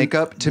prosthetic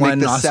makeup to make the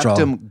nostril.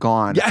 septum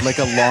gone, like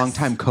a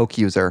longtime Coke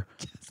user.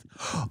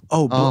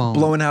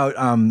 Blowing out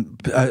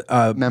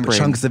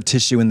chunks of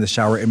tissue in the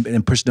shower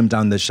and pushing them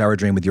down the shower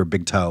drain with your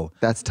big toe.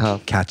 That's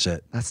tough. Catch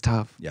it. That's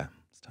tough. Yeah.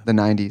 It's tough. The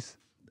 90s.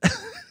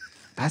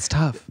 That's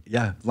tough.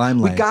 Yeah.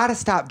 Limelight. We got to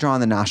stop drawing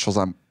the nostrils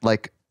on,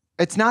 like,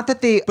 it's not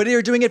that they... But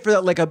they're doing it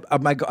for like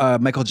a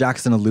Michael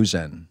Jackson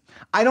illusion.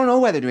 I don't know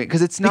why they're doing it,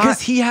 because it's not...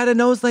 Because he had a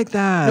nose like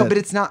that. No, but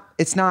it's not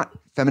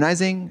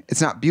feminizing.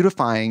 It's not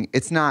beautifying.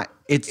 It's not.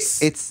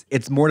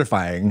 It's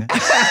mortifying.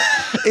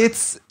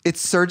 It's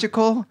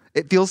surgical.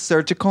 It feels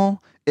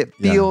surgical. It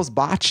feels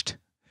botched.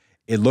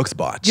 It looks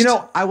botched. You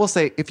know, I will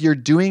say, if you're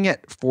doing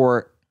it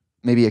for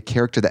maybe a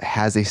character that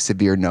has a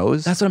severe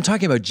nose. That's what I'm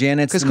talking about.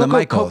 Janet's and the Because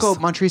Michaels. Coco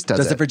Montrese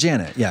does it for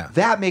Janet, yeah.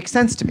 That makes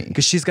sense to me.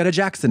 Because she's got a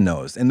Jackson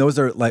nose. And those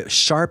are like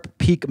sharp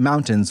peak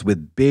mountains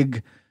with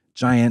big,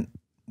 giant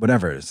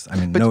whatevers. I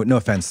mean, no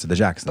offense to the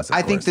Jacksons,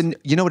 I think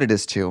you know what it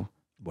is too?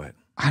 What?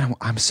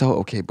 I'm so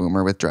okay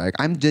boomer with drag.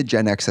 I'm the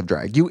Gen X of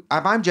drag. If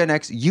I'm Gen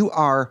X, you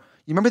are.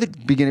 You remember the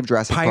beginning of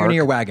Jurassic Park?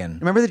 Pioneer wagon.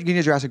 Remember the beginning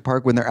of Jurassic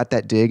Park when they're at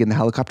that dig and the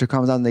helicopter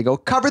comes on and they go,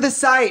 cover the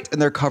site!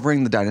 And they're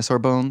covering the dinosaur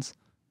bones?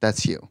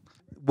 That's you.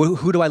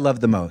 Who do I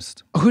love the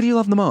most? Who do you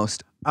love the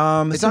most?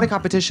 It's not a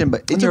competition,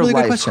 but in a your really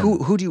good life,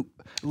 question. who do you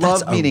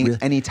love, meaning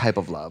any type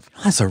of love?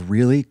 That's a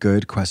really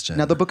good question.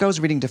 Now, the book I was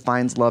reading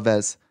defines love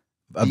as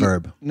a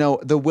verb. No,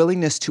 the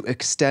willingness to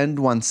extend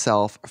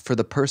oneself for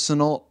the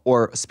personal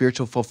or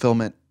spiritual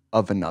fulfillment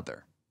of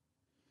another.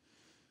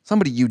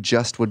 Somebody you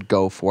just would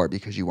go for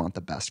because you want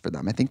the best for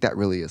them. I think that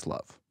really is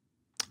love.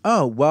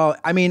 Oh, well,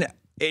 I mean,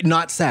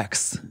 not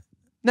sex.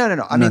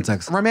 No. I mean,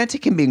 sex.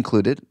 Romantic can be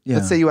included. Yeah.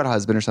 Let's say you had a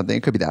husband or something.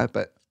 It could be that,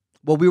 but.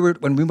 Well,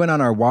 when we went on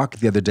our walk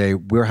the other day,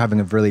 we were having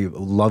a really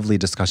lovely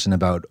discussion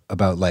about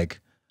like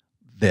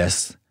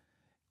this.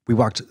 We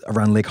walked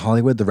around Lake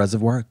Hollywood, the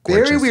reservoir.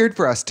 Gorgeous. Very weird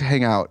for us to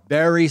hang out.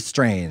 Very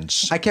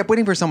strange. I kept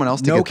waiting for someone else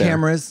to get there.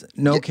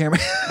 No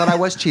cameras. But I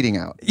was cheating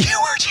out. You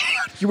were cheating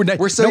out. You were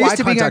We're so used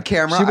to being on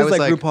camera. She was I was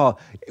like RuPaul.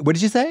 What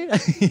did you say?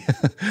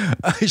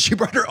 She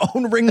brought her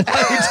own ring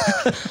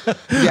light.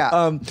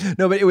 Yeah.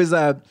 No, but it was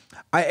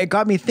it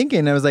got me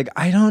thinking. I was like,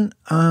 I don't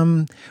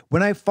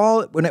when I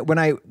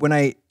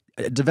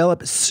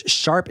develop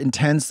sharp,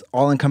 intense,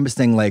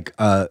 all-encompassing like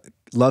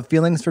love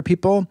feelings for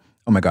people,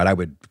 oh my God, I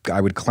would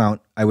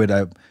climb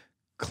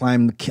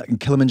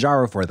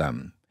Kilimanjaro for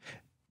them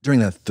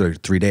during the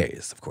 3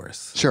 days, of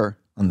course. Sure.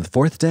 On the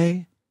 4th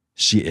day,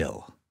 she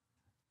ill.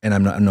 And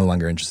I'm no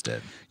longer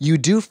interested. You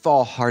do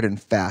fall hard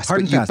and fast.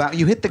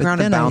 You hit the ground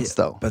and bounce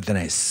though. But then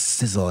I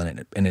sizzle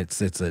and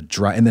it's a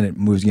dry, and then it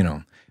moves, you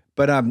know.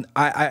 But I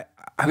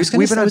was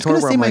going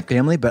to say my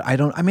family, but I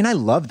don't. I mean, I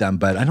love them,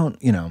 but I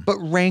don't. You know. But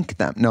rank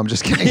them. No, I'm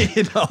just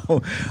kidding.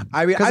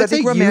 I mean, I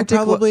think romantic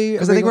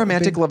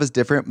love is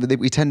different.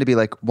 We tend to be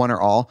like one or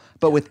all,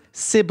 but with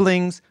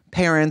siblings,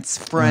 parents,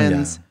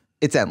 friends,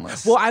 it's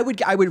endless. Well, I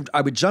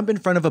would jump in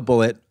front of a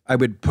bullet. I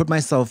would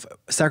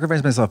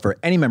sacrifice myself for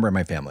any member of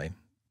my family,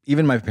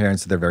 even my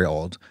parents. They're very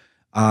old.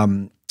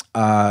 Does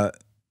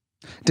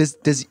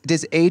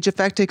age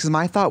affect it? Because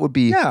my thought would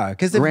be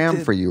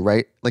Graham for you,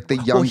 right? Like the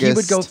youngest. Well, he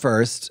would go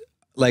first.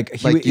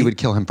 You would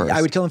kill him first.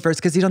 I would kill him first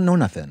because he don't know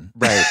nothing.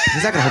 Right.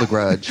 He's not gonna hold a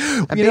grudge.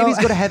 And babies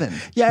go to heaven.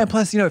 Yeah, and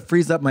plus, it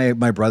frees up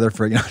my brother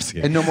for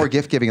and no more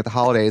gift giving at the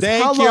holidays.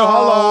 Thank you.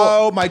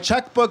 Hello. My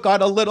checkbook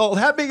got a little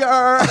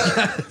heavier.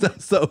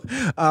 So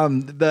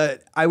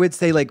I would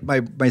say like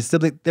my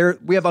sibling,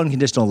 we have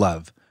unconditional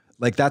love.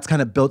 Like that's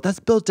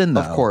built in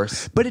though. Of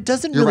course. But it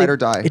doesn't You're really, ride or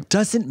die. It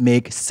doesn't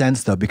make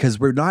sense though, because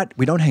we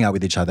don't hang out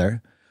with each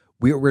other.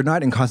 We're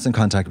not in constant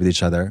contact with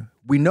each other.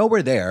 We know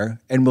we're there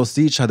and we'll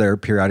see each other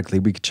periodically.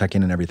 We check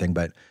in and everything,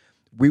 but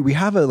we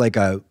have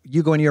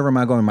you go in your room,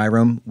 I go in my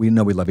room. We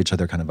know we love each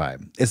other kind of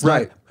vibe. It's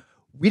right.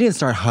 We didn't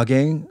start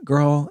hugging,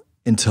 girl,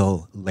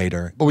 until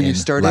later. But when you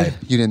started,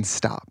 you didn't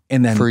stop.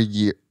 And then for a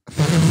year.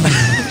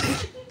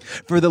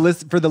 For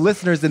the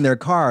listeners in their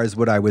cars,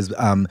 what I was,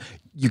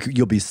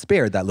 you'll be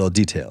spared that little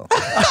detail.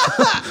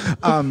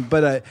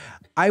 But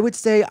I would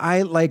say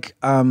I like.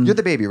 You're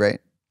the baby,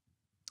 right?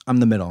 I'm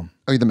the middle.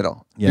 Oh, you're the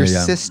middle. Yeah, Your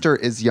sister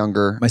is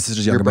younger. My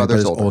sister's younger. Your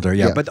brother's older.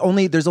 Yeah. But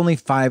there's only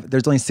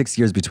 6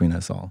 years between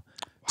us all.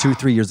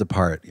 2-3 years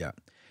apart. Yeah.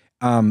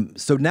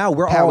 So now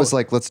Pat was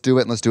like, let's do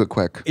it and let's do it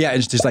quick. Yeah,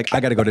 and she's like,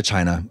 I got to go to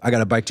China. I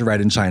got a bike to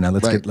ride in China.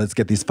 Let's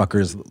get these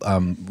fuckers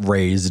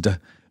raised.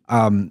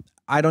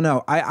 I don't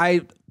know.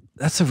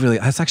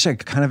 That's actually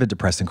kind of a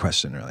depressing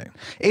question, really.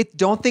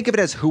 Don't think of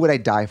it as who would I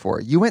die for.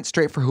 You went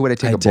straight for who would I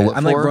take a bullet for.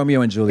 I'm like Romeo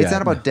and Juliet. It's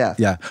not about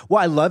death. Yeah.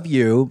 Well, I love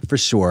you for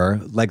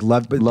sure. Like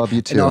love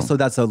you too. And also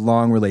that's a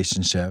long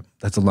relationship.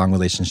 That's a long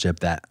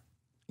relationship that,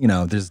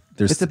 there's.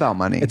 It's about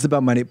money. It's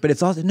about money, but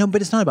it's also but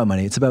it's not about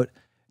money. It's about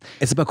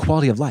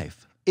quality of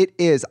life. It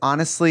is.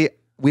 Honestly,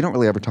 we don't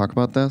really ever talk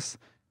about this.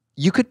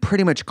 You could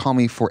pretty much call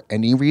me for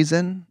any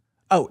reason.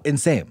 Oh,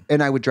 insane.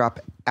 And I would drop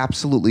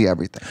absolutely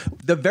everything.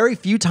 The very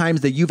few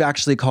times that you've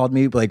actually called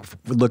me, like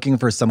looking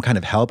for some kind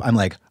of help, I'm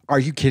like, are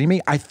you kidding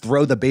me? I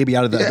throw the baby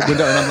out of the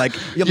window and I'm like,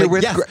 yes. Have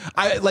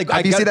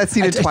you seen that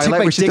scene in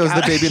Twilight where she throws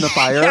the baby in the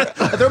fire?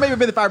 Yes, I throw my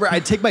baby in the fire. I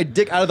take my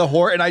dick out of the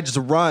whore and I just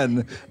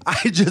run. I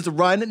just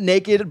run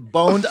naked,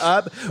 boned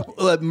up,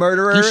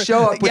 murderer. You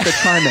show up with the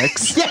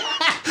Trimix.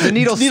 The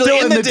needle's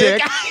still in the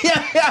dick.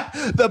 Yeah.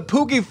 The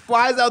pookie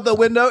flies out the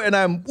window and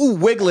I'm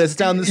wiggless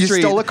down the street.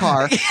 You stole a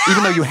car,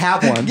 even though you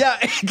have one. Yeah,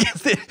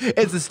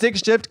 it's a stick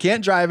shift,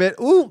 can't drive it.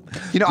 Ooh.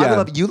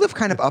 You live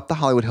kind of up the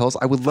Hollywood Hills.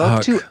 I would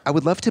love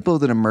to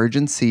build an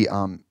emergency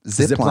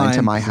zip line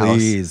to my house.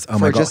 Please. Oh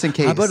my God. Just in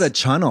case. How about a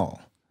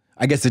channel?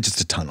 I guess it's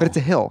just a tunnel. But it's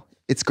a hill.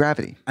 It's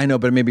gravity. I know,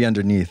 but maybe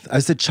underneath. I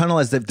said tunnel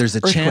as if there's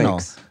a channel.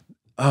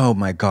 Oh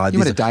my God. You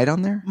want to die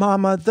down there?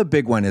 Mama, the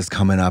big one is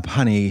coming up.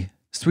 Honey,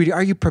 sweetie,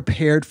 are you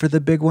prepared for the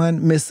big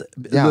one? Miss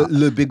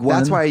le big one?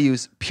 That's why I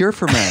use Pure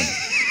for Men.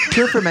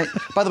 Pure for Men.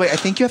 By the way, I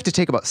think you have to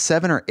take about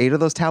 7 or 8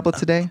 of those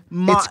tablets a day.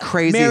 It's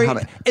crazy how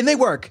many. And they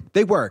work.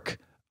 They work.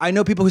 I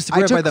know people who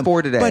swear by them. I took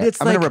 4 today. But it's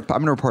I'm going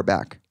to report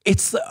back.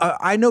 It's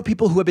I know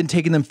people who have been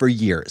taking them for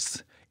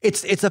years.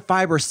 It's a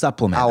fiber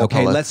supplement. Owl okay,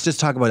 pellets. let's just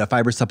talk about a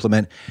fiber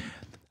supplement.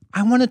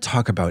 I want to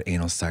talk about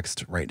anal sex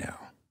right now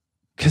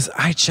because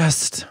I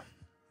just.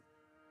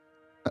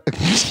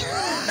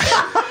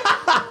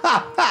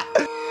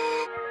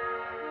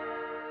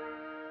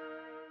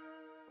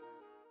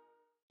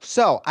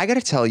 So, I got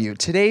to tell you,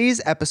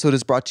 today's episode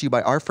is brought to you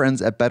by our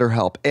friends at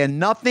BetterHelp. And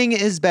nothing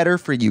is better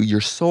for you,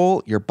 your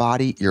soul, your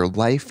body, your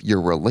life,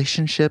 your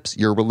relationships,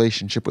 your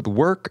relationship with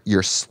work,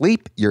 your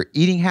sleep, your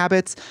eating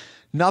habits.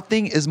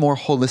 Nothing is more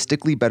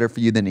holistically better for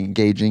you than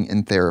engaging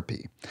in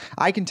therapy.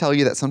 I can tell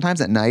you that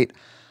sometimes at night,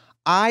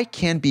 I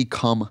can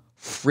become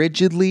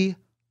frigidly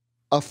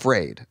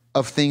afraid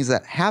of things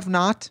that have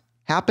not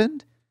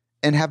happened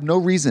and have no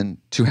reason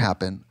to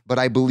happen, but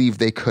I believe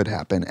they could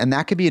happen. And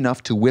that could be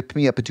enough to whip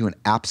me up into an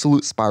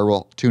absolute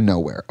spiral to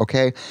nowhere,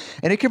 okay?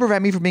 And it can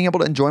prevent me from being able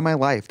to enjoy my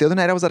life. The other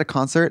night I was at a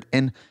concert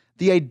and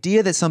the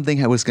idea that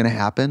something was going to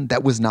happen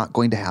that was not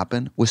going to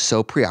happen was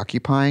so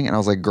preoccupying. And I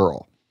was like,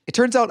 girl, it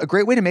turns out a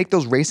great way to make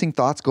those racing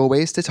thoughts go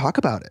away is to talk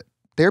about it.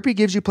 Therapy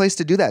gives you a place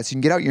to do that so you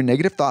can get out your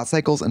negative thought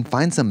cycles and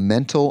find some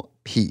mental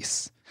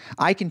peace.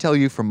 I can tell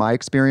you from my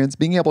experience,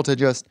 being able to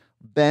just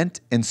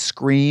vent and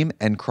scream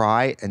and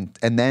cry and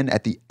then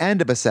at the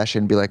end of a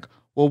session be like,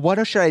 well,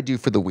 what should I do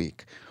for the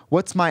week?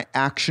 What's my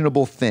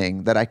actionable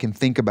thing that I can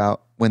think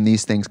about when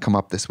these things come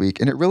up this week?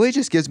 And it really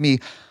just gives me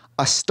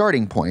a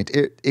starting point.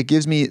 It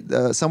gives me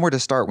somewhere to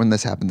start when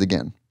this happens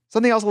again.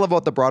 Something else I love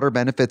about the broader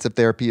benefits of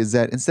therapy is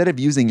that instead of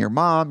using your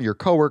mom, your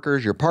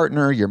coworkers, your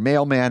partner, your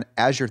mailman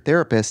as your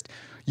therapist,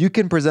 you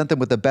can present them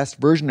with the best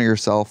version of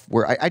yourself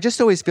where I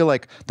just always feel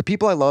like the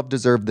people I love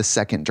deserve the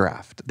second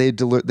draft. They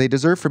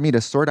deserve for me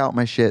to sort out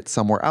my shit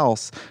somewhere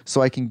else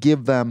so I can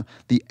give them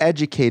the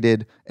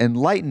educated,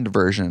 enlightened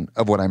version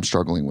of what I'm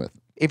struggling with.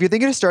 If you're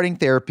thinking of starting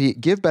therapy,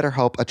 give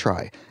BetterHelp a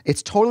try.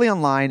 It's totally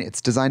online.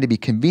 It's designed to be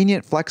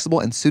convenient, flexible,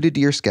 and suited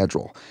to your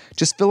schedule.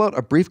 Just fill out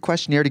a brief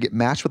questionnaire to get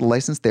matched with a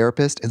licensed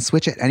therapist and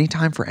switch at any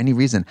time for any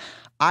reason.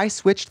 I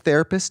switched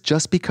therapists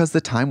just because the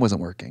time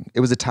wasn't working.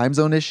 It was a time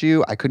zone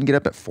issue. I couldn't get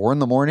up at 4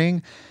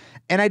 a.m,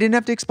 and I didn't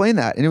have to explain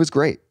that, and it was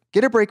great.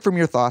 Get a break from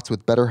your thoughts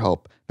with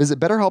BetterHelp. Visit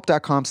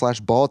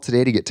betterhelp.com/bald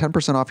today to get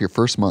 10% off your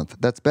first month.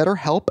 That's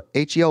BetterHelp,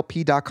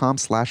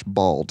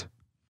 HELP.com/bald.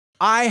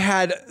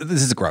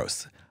 This is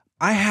gross.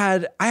 I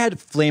had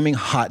flaming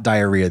hot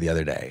diarrhea the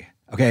other day,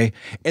 okay?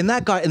 And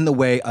that got in the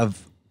way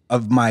of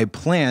my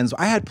plans.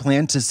 I had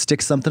planned to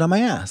stick something on my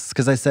ass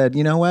because I said,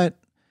 you know what?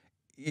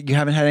 You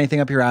haven't had anything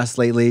up your ass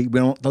lately. We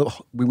don't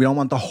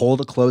want the hole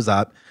to close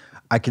up.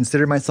 I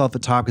consider myself a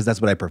top because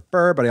that's what I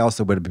prefer, but I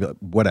also would be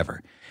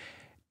whatever.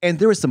 And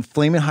there was some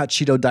flaming hot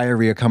Cheeto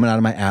diarrhea coming out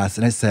of my ass,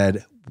 and I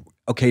said,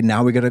 okay,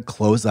 now we got to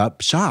close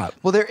up shop.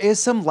 Well, there is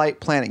some light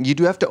planning. You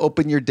do have to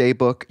open your day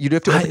book. You do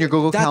have to open your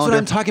Google Calendar. That's what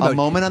I'm talking about. A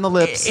moment on the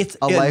lips,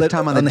 a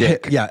lifetime on the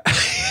dick. Yeah.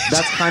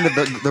 That's kind of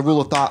the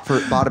rule of thought for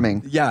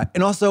bottoming. Yeah.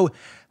 And also,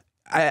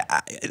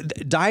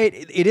 diet,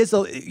 it's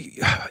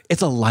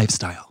a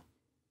lifestyle.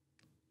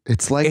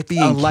 It's like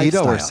being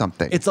keto or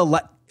something.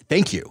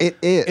 Thank you. It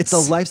is. It's a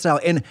lifestyle.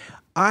 And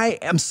I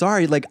am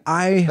sorry,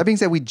 That being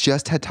said, we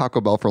just had Taco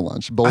Bell for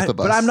lunch, both of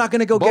us. But I'm not going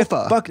to go get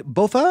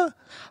bofa.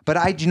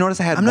 But do you notice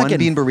I had one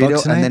bean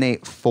burrito and then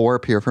ate 4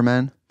 Pure for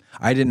Men?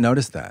 I didn't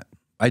notice that.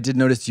 I did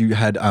notice you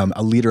had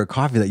a liter of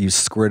coffee that you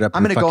squirted up.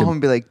 I'm going to go home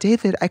and be like,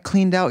 David, I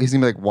cleaned out. He's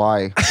going to be like,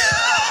 why?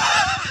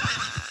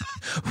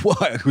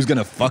 What? Who's going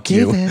to fuck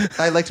David, you?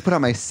 I like to put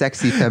on my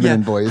sexy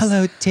feminine voice.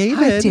 Hello, David.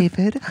 Hi,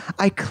 David.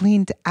 I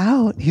cleaned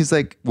out. He's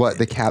like, what?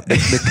 The cap,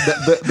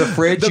 the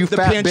fridge, you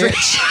fat pantry.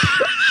 bitch.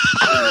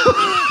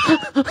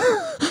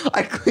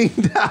 I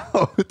cleaned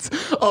out.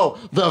 Oh,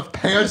 the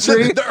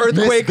pantry, the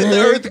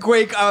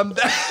earthquake,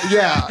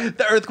 yeah,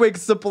 the earthquake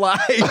supply.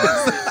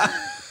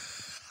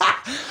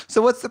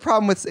 So what's the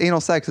problem with anal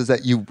sex is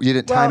that you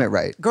didn't time it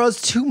right. Girl,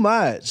 it's too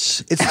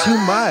much. It's too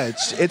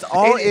much. It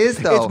is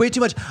though. It's way too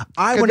much.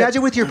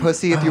 Imagine with your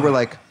pussy if you were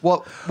like,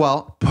 well,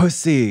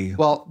 pussy.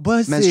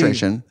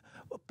 Menstruation.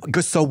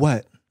 So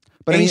what?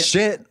 But ain't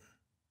shit.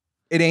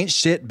 It ain't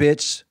shit,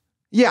 bitch.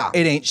 Yeah.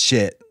 It ain't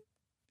shit.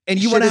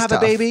 And you want to have a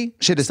baby?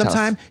 Shit is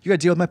sometime tough. You got to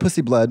deal with my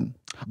pussy blood.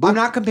 I'm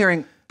not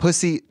comparing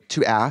pussy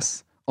to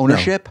ass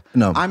ownership.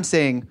 No. I'm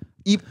saying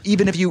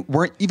even if you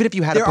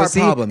had a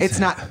pussy, it's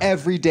not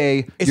every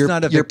day. It's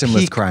not a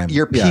victimless crime.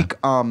 Your peak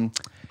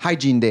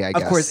hygiene day, I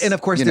guess.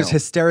 Of course, there's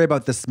hysteria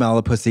about the smell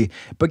of pussy.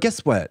 But guess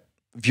what?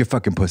 If you're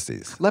fucking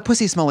pussies. Let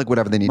pussy smell like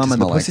whatever they need to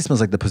smell the pussy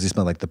smells like the pussy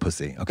smell like the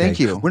pussy. Okay? Thank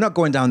you. We're not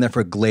going down there for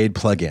a Glade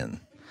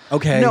plug-in.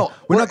 Okay, No,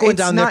 we're well, not going it's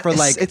down there for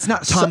like it's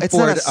not Tom it's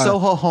Ford, not a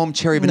Soho Home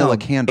cherry vanilla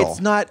candle. It's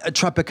not a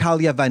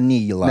Tropicalia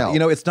Vanilla. No. You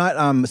know, it's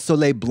not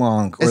Soleil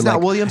Blanc. Or It's not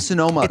like, Williams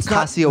Sonoma. It's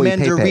not Casio e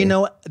Pepe.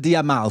 Mandarino di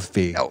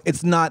Amalfi. No.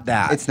 It's not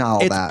that. It's not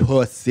all that. It's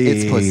pussy.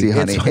 It's pussy,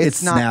 honey.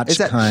 It's not. snatch Is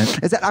that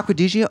cunt. is that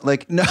Acquadigio?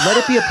 Like, no. Let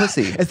it be a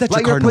pussy. Is that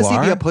Let your your pussy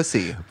Noir? be a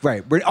pussy.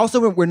 Right.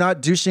 We're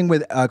not douching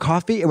with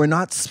coffee, and we're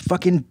not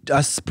fucking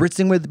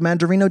spritzing with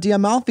Mandarino di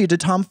Amalfi to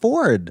Tom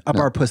Ford up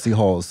our pussy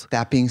holes.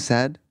 That being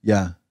said,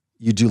 Yeah.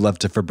 You do love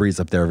to Febreze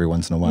up there every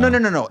once in a while.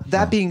 no.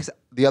 That being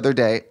the other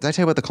day, did I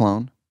tell you about the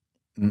cologne?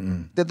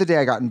 The other day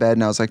I got in bed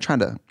and I was like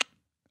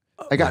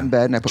I got in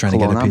bed and I put Trying to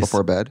get cologne a on piece.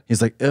 before bed.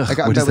 He's like, ugh, I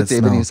got in what bed does with that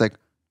David and smell? he's like,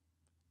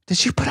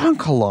 did you put on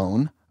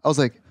cologne? I was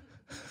like,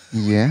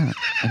 yeah.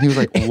 And he was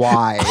like,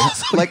 why?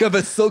 Like of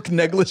a silk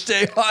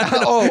negligee on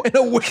Oh, and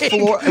a wig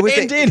it was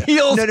and in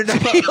heels. No.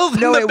 Heels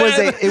No, in it the was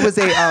bed.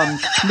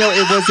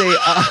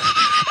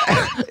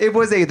 it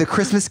was the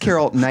Christmas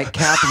Carol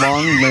nightcap,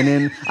 long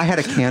linen. I had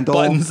a candle.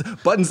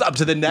 buttons up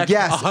to the neck.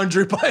 Yes.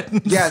 100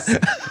 buttons. Yes.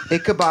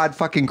 Ichabod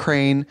fucking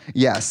Crane.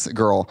 Yes,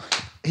 girl.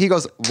 He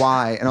goes,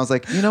 why? And I was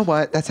like, you know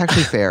what? That's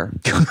actually fair.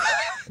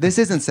 This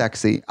isn't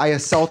sexy. I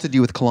assaulted you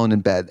with cologne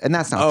in bed, and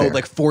that's not fair.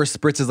 Like 4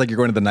 spritzes like you're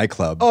going to the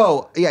nightclub.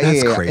 Oh, yeah,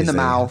 That's yeah, crazy. in the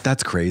mouth.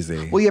 That's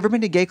crazy. Well, you ever been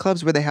to gay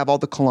clubs where they have all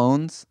the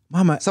colognes?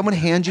 Mama, Someone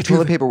hands you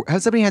toilet paper.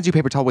 Somebody hands you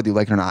paper towel whether you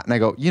like it or not. And I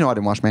go, you know I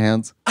didn't wash my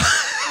hands.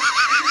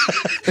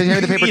 They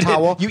hand me the paper eat it.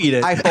 towel. You eat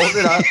it. I fold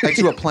it up. I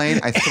do a plane.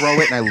 I throw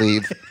it and I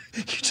leave.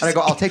 And I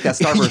go, I'll take that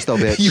Starburst though,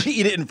 bitch. You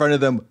eat it in front of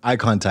them, eye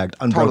contact,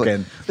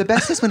 unbroken. Totally. The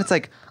best is when it's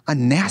like a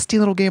nasty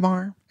little gay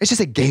bar. It's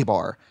just a gay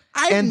bar.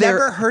 I've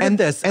never heard of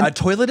this. A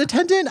toilet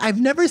attendant? I've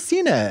never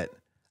seen it.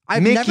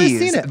 I've never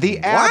seen it. The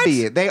What?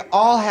 Abbey, they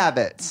all have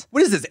it.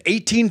 What is this,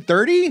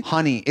 1830?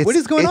 Honey, what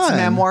is going on? It's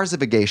Memoirs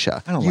of a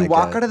Geisha. I don't you like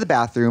walk it. out of the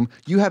bathroom,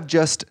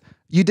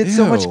 you did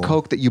so much Ew.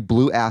 coke that you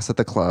blew ass at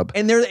the club.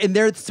 And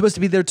they're supposed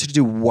to be there to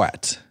do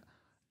what?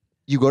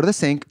 You go to the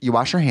sink, you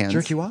wash your hands.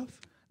 Jerk you off?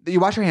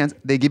 You wash your hands,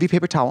 they give you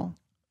paper towel,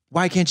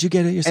 Why can't you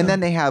get it yourself? and then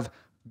they have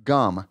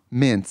gum,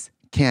 mints,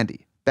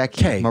 candy,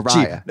 Becky, Okay,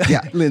 Mariah. cheap.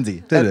 Yeah.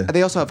 Lindsay. And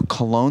they also have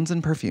colognes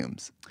and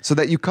perfumes so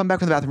that you come back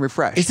from the bathroom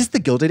refreshed. Is this the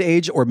Gilded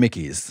Age or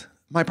Mickey's?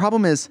 My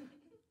problem is,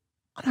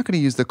 I'm not going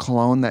to use the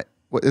cologne that.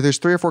 There's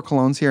 3 or 4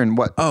 colognes here, and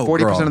 40%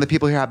 girl. of the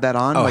people here have that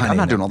on. honey, I'm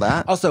not no. doing all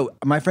that. Also,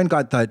 my friend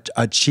got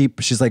a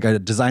cheap, she's like a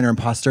designer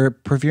imposter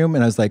perfume,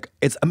 and I was like,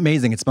 it's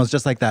amazing. It smells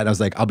just like that. And I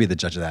was like, I'll be the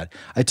judge of that.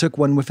 I took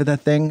one whiff of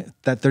that thing,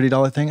 that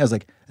 $30 thing. I was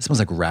like, it smells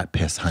like rat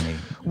piss, honey.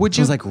 Would It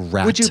you smells like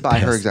rat Would you buy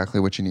her piss. exactly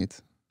what she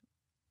needs?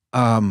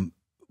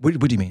 What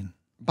do you mean?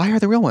 Buy her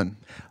the real one.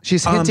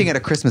 She's hinting at a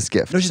Christmas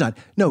gift. No, she's not.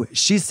 No,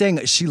 she's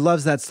saying she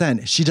loves that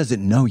scent. She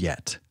doesn't know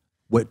yet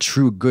what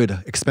true, good,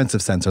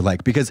 expensive scents are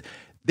like because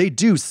they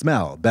do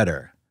smell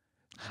better.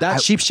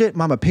 That cheap shit,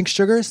 Mama Pink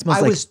Sugar, smells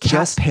I like was cat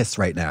just- piss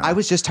right now. I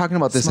was just talking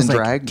about this in smells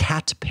like drag.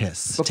 cat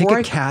piss. Before Take a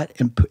I- cat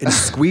and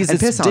squeeze And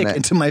its piss on dick it.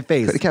 into my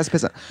face. Put a cat's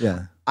piss on.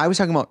 Yeah. I was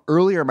talking about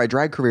earlier in my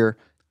drag career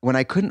when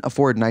I couldn't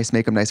afford nice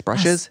makeup, nice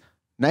brushes.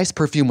 Nice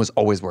perfume was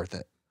always worth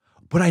it.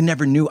 But I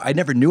never knew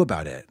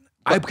about it.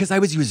 Because I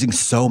was using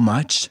so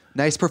much.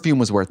 Nice perfume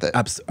was worth it.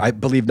 I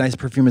believe nice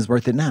perfume is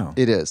worth it now.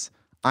 It is.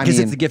 I Because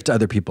mean, it's a gift to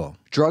other people.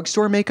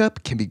 drugstore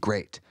makeup can be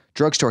great.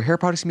 Drugstore hair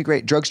products can be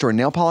great. Drugstore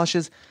nail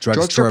polishes.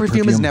 Drugstore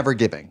perfume is perfume. never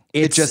giving.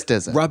 It just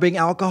isn't. Rubbing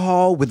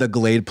alcohol with a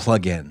Glade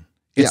plug-in.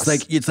 Yes.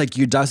 It's like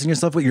you're dusting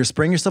yourself you're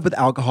spraying yourself with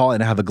alcohol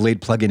and have a Glade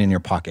plug-in in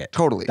your pocket.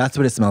 Totally. That's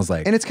what it smells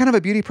like. And it's kind of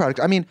a beauty product.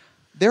 I mean,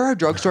 there are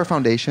drugstore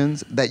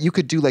foundations that you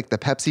could do like the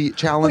Pepsi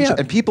challenge yeah.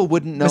 and people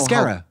wouldn't know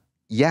Mascara.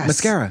 Yes.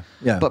 Mascara.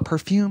 Yeah. But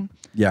perfume,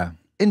 yeah.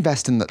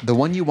 invest in the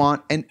one you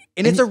want. And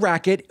And it's a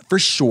racket for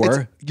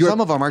sure.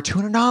 some of them are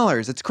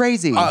 $200. It's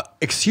crazy.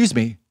 Excuse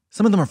me.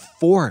 Some of them are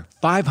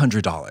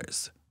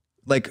 $500.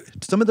 Like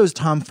some of those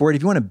Tom Ford,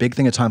 if you want a big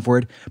thing of Tom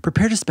Ford,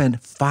 prepare to spend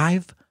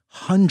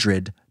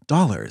 $500.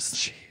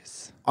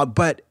 Jeez.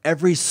 But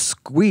every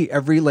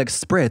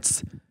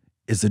spritz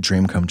is a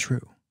dream come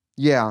true.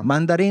 yeah.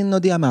 Mandarino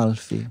di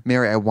Amalfi.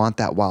 Mary, I want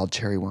that wild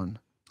cherry one.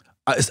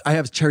 I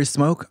have cherry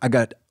smoke. I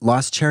got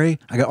lost cherry.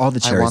 I got all the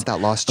cherries. I want that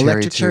lost cherry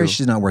Electric cherry, too.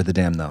 she's not worth a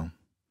damn though.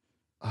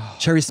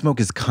 Cherry smoke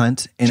is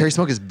cunt. And Cherry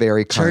smoke is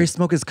very cunt. Cherry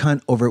smoke is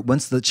cunt over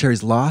once the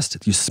cherry's lost,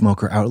 you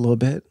smoke her out a little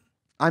bit.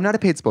 I'm not a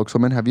paid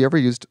spokeswoman. Have you ever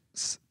used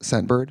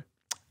Scentbird?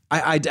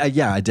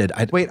 Yeah, I did.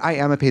 Wait, I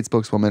am a paid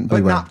spokeswoman, but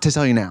you were. not to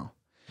tell you now.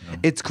 No.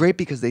 It's great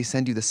because they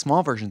send you the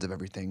small versions of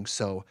everything.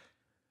 So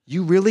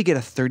you really get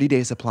a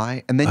 30-day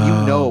supply and then you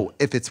know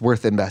if it's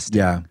worth investing.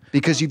 Yeah.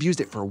 Because you've used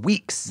it for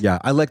weeks. Yeah,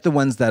 I like the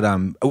ones that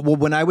well,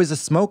 when I was a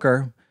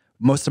smoker,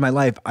 most of my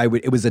life,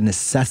 it was a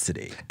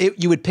necessity.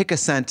 You would pick a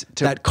scent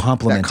that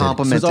complemented. So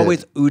it was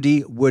always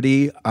oody,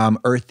 woody,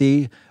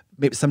 earthy,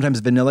 maybe sometimes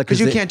vanilla. Because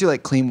you can't do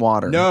like clean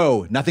water.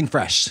 No, nothing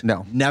fresh.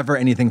 No. Never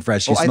anything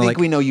fresh. You I smell think like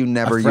we know you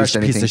never a fresh used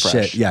anything piece of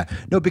fresh. shit. Yeah.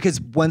 No, because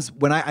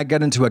when I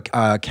got into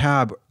a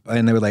cab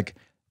and they were like,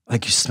 you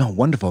smell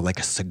wonderful, like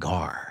a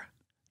cigar,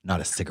 not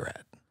a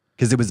cigarette.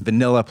 Because it was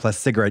vanilla plus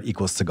cigarette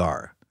equals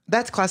cigar.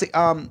 That's classic.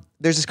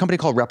 There's this company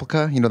called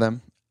Replica. You know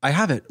them? I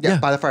have it. Yeah, Yeah.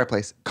 by the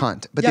fireplace.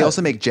 Cunt. But they Yeah.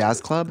 also make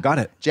Jazz Club. Got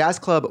it. Jazz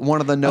Club, one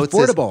of the notes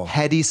Affordable. is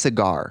heady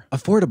cigar.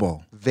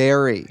 Affordable.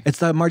 Very. It's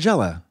the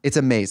Margiela. It's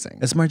amazing.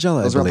 It's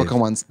Margiela. Those I believe. replica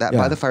ones. That Yeah.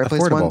 by the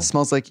fireplace one Affordable.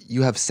 smells like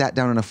you have sat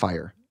down in a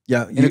fire.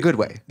 Yeah. In a good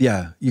way.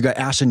 Yeah. You got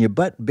ash on your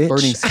butt, bitch.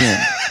 Burning skin.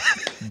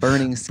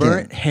 Burning skin.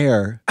 Burnt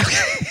hair.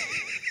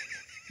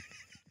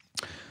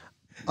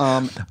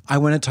 I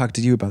want to talk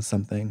to you about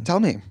something. Tell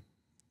me.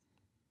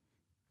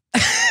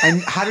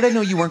 And how did I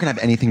know you weren't going to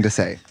have anything to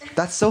say?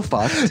 That's so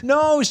fucked.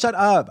 No, shut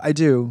up. I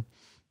do.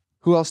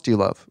 Who else do you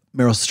love?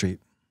 Meryl Streep.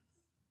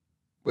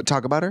 What,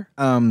 talk about her?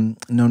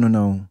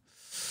 No.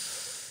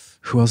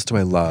 Who else do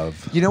I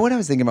love? You know what I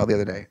was thinking about the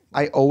other day?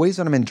 I always,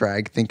 when I'm in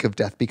drag, think of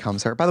Death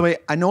Becomes Her. By the way,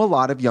 I know a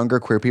lot of younger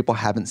queer people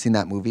haven't seen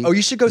that movie. Oh,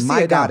 you should go see it.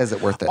 My God, now. is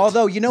it worth it?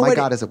 Although, you know My what?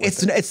 God, is it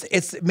worth it?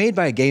 It's made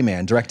by a gay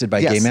man, directed by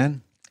a Yes. gay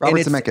man. Robert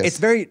And Zemeckis. It's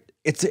very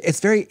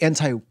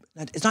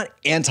it's not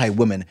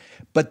anti-woman,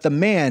 but the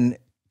man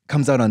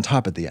comes out on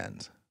top at the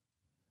end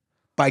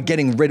by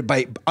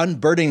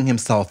unburdening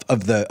himself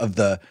of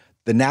the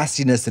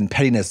nastiness and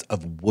pettiness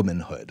of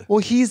womanhood. Well,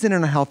 he's in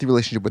an unhealthy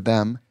relationship with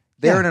them.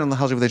 They're in an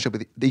unhealthy relationship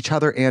with each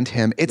other and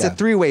him. It's a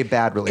three-way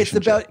bad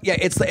relationship.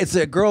 It's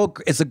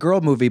a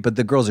girl movie, but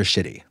the girls are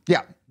shitty.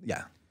 Yeah.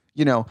 Yeah.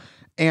 You know,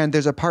 and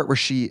there's a part where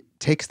she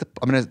takes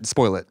I'm going to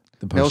spoil it.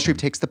 Meryl potion. Streep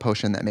takes the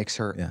potion that makes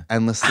her Yeah.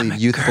 endlessly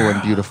youthful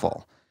and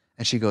beautiful.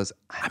 And she goes,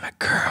 I'm a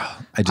girl.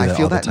 I feel all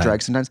the that in time.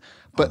 drag sometimes. the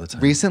But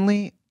time.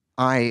 recently,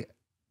 I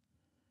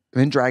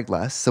am in drag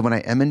less. So when I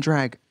am in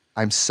drag,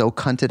 I'm so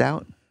cunted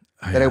out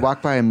that I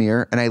walk by a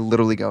mirror and I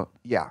literally go,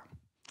 yeah,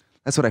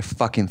 that's what I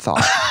fucking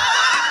thought.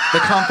 The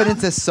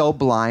confidence is so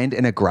blind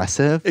and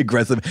aggressive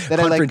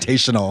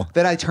Confrontational.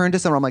 that I turn to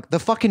someone. I'm like, the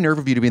fucking nerve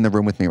of you to be in the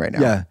room with me right now.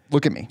 Yeah.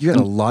 Look at me. You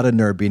got a lot of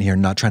nerve being here,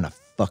 not trying to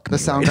fuck me. The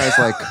sound right guy's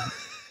like,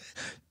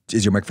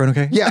 Is your microphone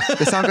okay? yeah.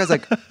 The sound guy's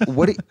like,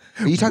 what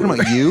are you talking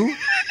about? You?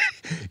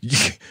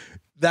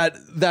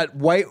 that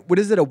white, what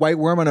is it? A white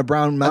worm on a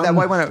brown mountain? That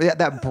white one,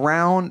 that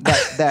brown,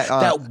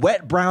 that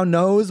wet brown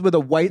nose with a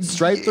white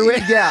stripe through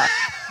it? Yeah.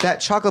 That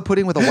chocolate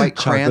pudding with a white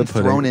crayon Chocolate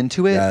pudding. thrown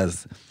into it.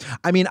 Yes.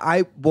 I mean,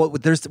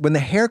 there's when the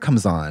hair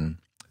comes on,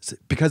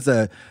 because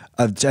I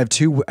have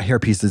two hair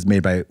pieces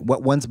made by,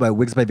 one's by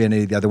Wigs by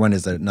Vanity, the other one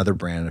is another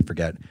brand, I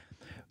forget.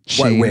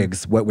 Shane.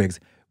 Wet wigs.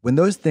 When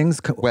those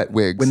things Wet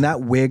wigs. When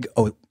that wig,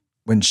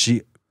 when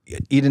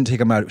Eden take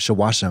them out, she'll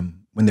wash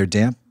them. When they're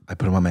damp, I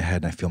put them on my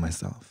head and I feel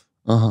myself.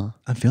 I'm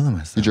feeling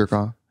myself. You jerk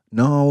off?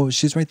 No,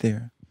 she's right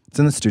there. It's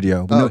in the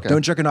studio. okay.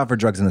 Don't jerking off or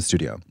drugs in the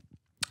studio.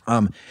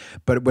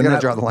 But when You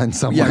gotta draw the line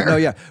somewhere.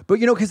 Yeah. But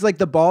you know, because like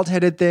the bald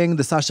headed thing,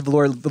 the Sasha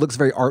Velour looks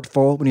very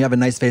artful. When you have a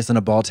nice face on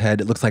a bald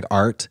head, it looks like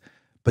art.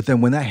 But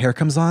then when that hair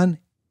comes on,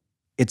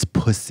 it's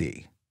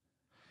pussy.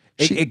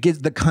 It gives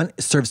the cunt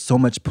serves so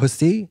much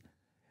pussy.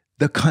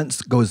 The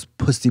cunt goes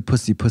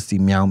pussy,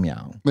 meow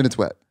meow. When it's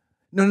wet.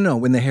 No.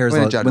 When the hair is When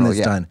in when general, it's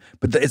yeah. done.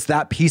 But it's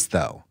that piece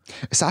though.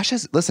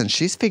 Listen,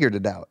 she's figured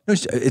it out. No,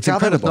 it's Gal that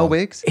incredible. with no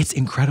wigs? It's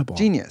incredible.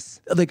 Genius.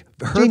 Like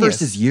her Genius.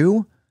 versus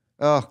you.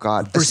 Oh,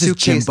 God. Versus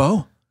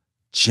Jimbo.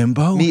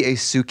 Jimbo? Me, a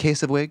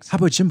suitcase of wigs? How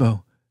about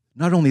Jimbo?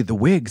 Not only the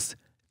wigs,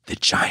 the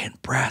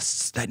giant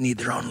breasts that need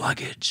their own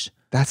luggage.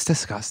 That's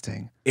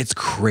disgusting. It's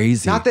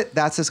crazy. Not that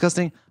that's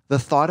disgusting. The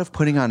thought of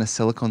putting on a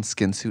silicone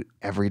skin suit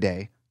every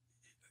day.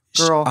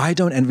 Girl. I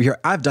don't envy her.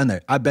 I've done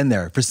that. I've been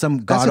there for some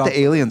That's what the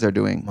aliens are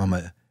doing.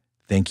 Mama,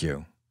 thank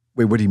you.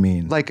 Wait, what do you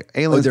mean? Like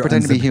aliens they're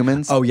pretend to be unzipped.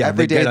 humans. Oh, yeah,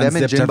 Every they day, get them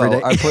and unzipped every Jimbo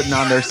day. are putting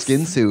on their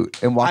skin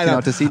suit and walking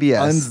out to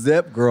CBS.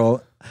 Unzip,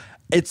 girl.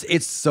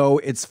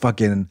 It's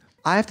fucking.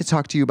 I have to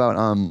talk to you about,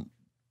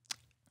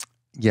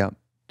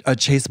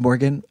 Chase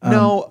Morgan.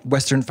 No.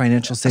 Western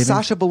Financial Savings.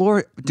 Sasha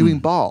Velour doing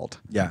bald.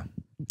 Yeah.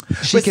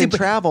 She But can see, but-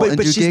 travel but- and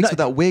but do she's gigs not-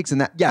 without wigs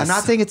and that. Yes. I'm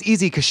not saying it's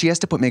easy because she has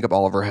to put makeup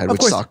all over her head, which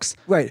course. sucks.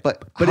 Right.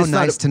 But But how it's not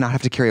nice to not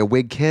have to carry a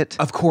wig kit.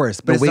 Of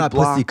course, but The it's wig not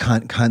block. pussy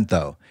cunt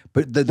though.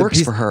 But the Works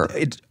piece, for her.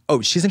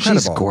 She's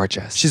incredible.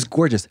 gorgeous. She's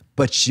gorgeous.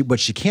 But what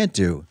she can't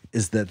do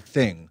is the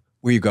thing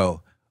where you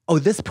go, oh,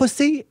 this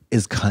pussy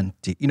is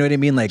cunty. You know what I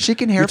mean? Like She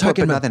can you're hair flip,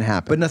 talking but about- nothing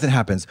happens. But nothing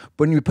happens.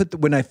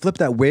 When I flip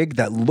that wig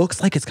that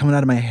looks like it's coming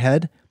out of my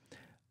head,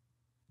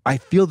 I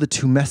feel the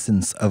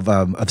tumescence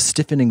of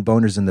stiffening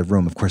boners in the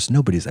room. Of course,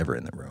 nobody's ever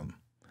in the room.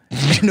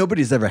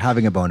 Nobody's ever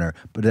having a boner,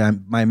 but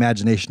my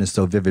imagination is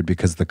so vivid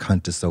because the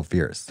cunt is so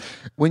fierce.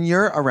 When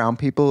you're around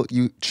people,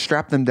 you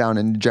strap them down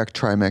and inject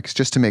Trimix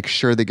just to make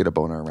sure they get a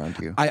boner around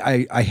you.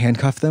 I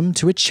handcuff them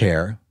to a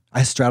chair.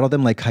 I straddle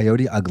them like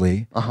Coyote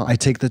Ugly. I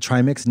take the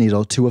Trimix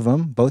needle, 2 of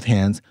them, both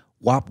hands,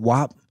 whop,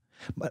 whop.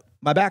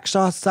 My back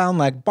shots sound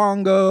like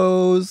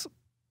bongos.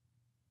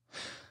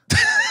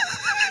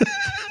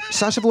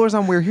 Sasha Velour's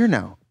on We're Here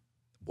now.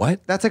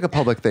 What? That's like a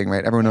public thing,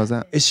 right? Everyone knows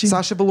that. Is she?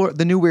 Sasha Velour,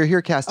 the new We're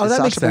Here cast Oh, is that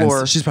Sasha makes sense.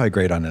 Velour, She's probably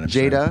great on it. I'm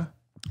sure.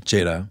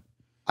 Jada.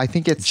 I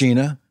think it's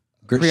Gina.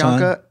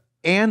 Priyanka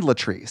and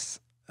Latrice.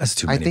 That's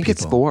too I many think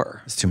it's people.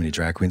 4. It's too many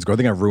drag queens. Girl,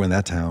 they're going to ruin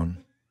that town.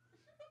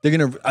 They're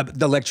going to,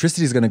 the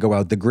electricity is going to go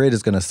out. The grid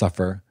is going to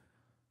suffer.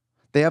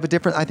 I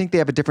think they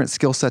have a different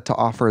skill set to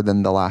offer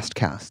than the last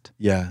cast.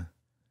 Yeah.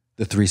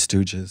 The Three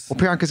Stooges. Well,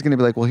 Priyanka's going to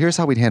be like, well, here's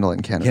how we'd handle it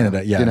in Canada.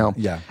 Canada, yeah, You know?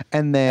 yeah.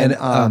 And then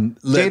And,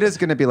 Jada's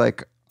going to be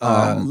like,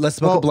 let's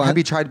smoke a blunt. Have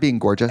you tried being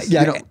gorgeous?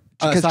 Yeah, You know,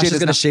 because Sasha's Jada's going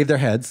to not- shave their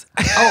heads.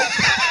 Oh,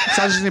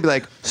 Sasha's going to be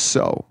like,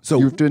 so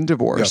you've been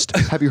divorced.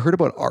 Yeah. Have you heard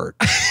about art?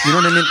 You know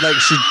what I mean? Like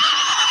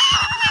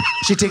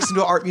she takes them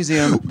to an art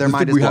museum. Their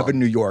mind is we blown. have in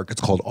New York.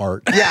 It's called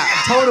art. Yeah,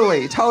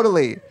 totally.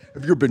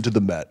 Have you ever been to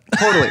the Met?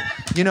 Totally.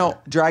 You know,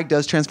 drag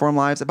does transform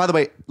lives. And by the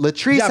way,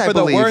 Latrice, Yeah, I for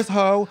the believe. worst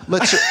hoe.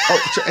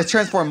 It's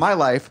transformed my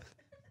life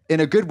in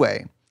a good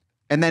way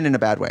and then in a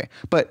bad way.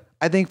 But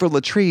I think for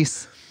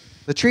Latrice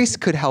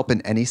could help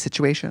in any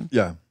situation.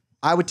 Yeah.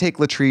 I would take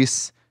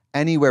Latrice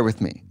anywhere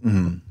with me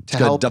to She's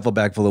got a help. duffel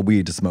bag full of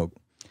weed to smoke.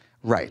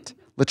 Right.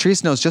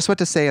 Latrice knows just what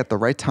to say at the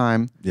right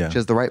time. Yeah. She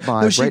has the right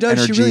vibe, No, she right does.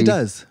 energy. She really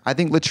does. I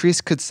think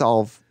Latrice could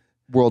solve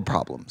world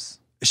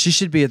problems. She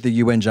should be at the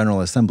UN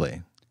General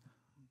Assembly.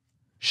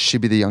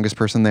 She'd be the youngest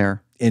person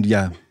there. And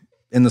yeah,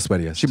 in the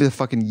sweatiest. She'd be the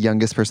fucking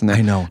youngest person there.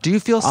 I know. Do you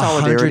feel 100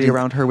 solidarity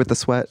around her with the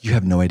sweat? You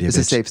have no idea. It's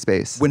a bitch. safe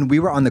space. When we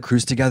were on the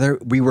cruise together,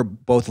 we were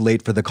both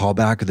late for the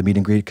callback or the meet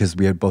and greet because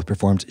we had both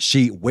performed.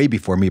 She way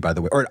before me, by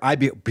the way, or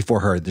before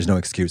her. There's no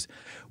excuse.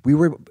 We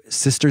were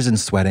sisters in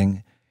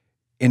sweating,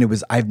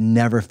 and I've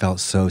never felt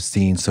so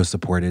seen, so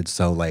supported,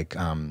 so like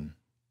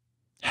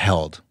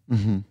held.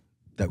 Mm-hmm.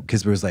 That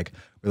because we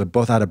were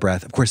both out of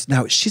breath. Of course,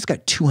 now she's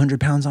got 200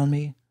 pounds on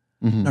me.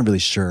 Mm-hmm. Not really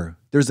sure.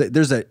 There's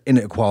a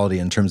inequality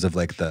in terms of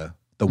like the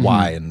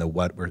why and the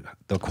what, or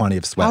the quantity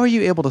of sweat. How are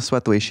you able to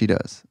sweat the way she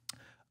does?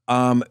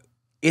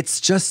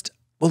 It's just,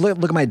 well,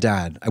 look at my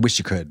dad. I wish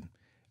you could.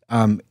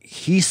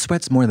 He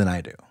sweats more than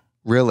I do.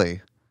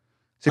 Really?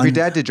 So if your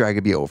dad did drag,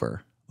 it'd be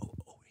over.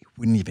 He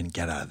wouldn't even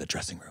get out of the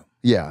dressing room.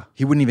 Yeah.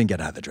 He wouldn't even get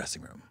out of the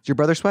dressing room. Does your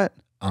brother sweat?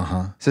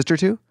 Uh-huh. Sister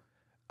too?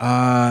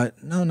 No,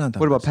 not that.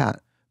 What about much.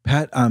 Pat?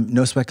 Pat,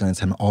 no sweat glands,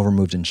 had them all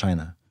removed in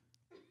China.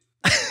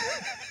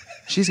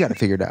 She's got it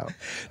figured out.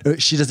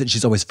 She doesn't,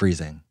 she's always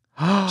freezing.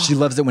 She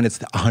loves it when it's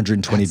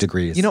 120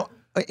 degrees. You know,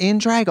 in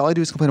drag, all I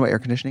do is complain about air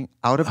conditioning.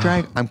 Out of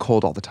drag, I'm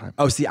cold all the time.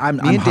 Oh, see, I'm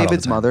Me I'm and hot all the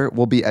David's time. mother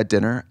will be at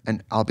dinner,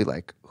 and I'll be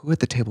like, "Who at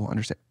the table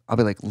understand?" I'll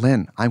be like,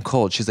 "Lynn, I'm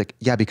cold." She's like,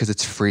 "Yeah, because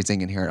it's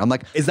freezing in here." I'm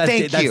like, Is that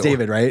Thank that's you.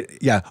 David, right?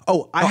 Yeah.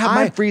 Oh, I Oh, have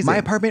I'm freezing. my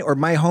apartment or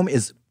my home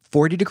is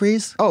 40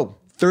 degrees. Oh.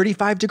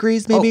 35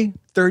 degrees, maybe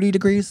 30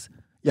 degrees.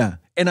 Yeah.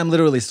 And I'm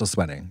literally still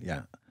sweating.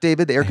 Yeah.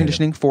 David, the air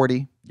conditioning,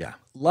 40. Yeah.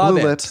 Love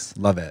Blue it. lips.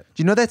 Love it.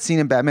 Do you know that scene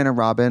in Batman and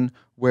Robin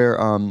where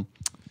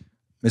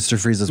Mr.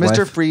 Freeze's Mr.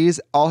 wife. Freeze,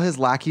 all his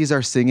lackeys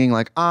are singing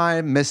like,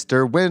 "I'm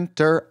Mr.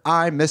 Winter,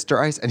 I'm Mr.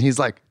 Ice," and he's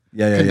like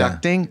Yeah.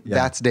 conducting. Yeah.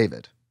 That's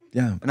David.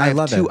 Yeah. And I have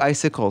love 2 it.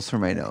 icicles for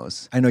my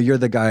nose. I know you're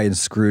the guy in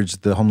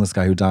Scrooge, the homeless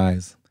guy who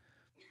dies.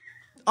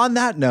 On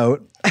that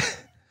note,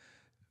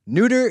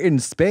 neuter and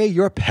spay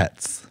your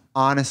pets.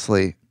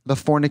 Honestly,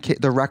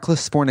 the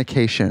reckless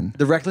fornication.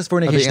 The reckless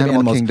fornication of animal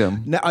animals.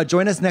 kingdom. Now,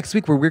 join us next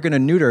week where we're going to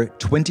neuter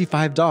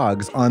 25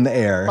 dogs on the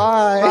air.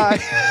 Bye.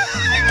 Bye.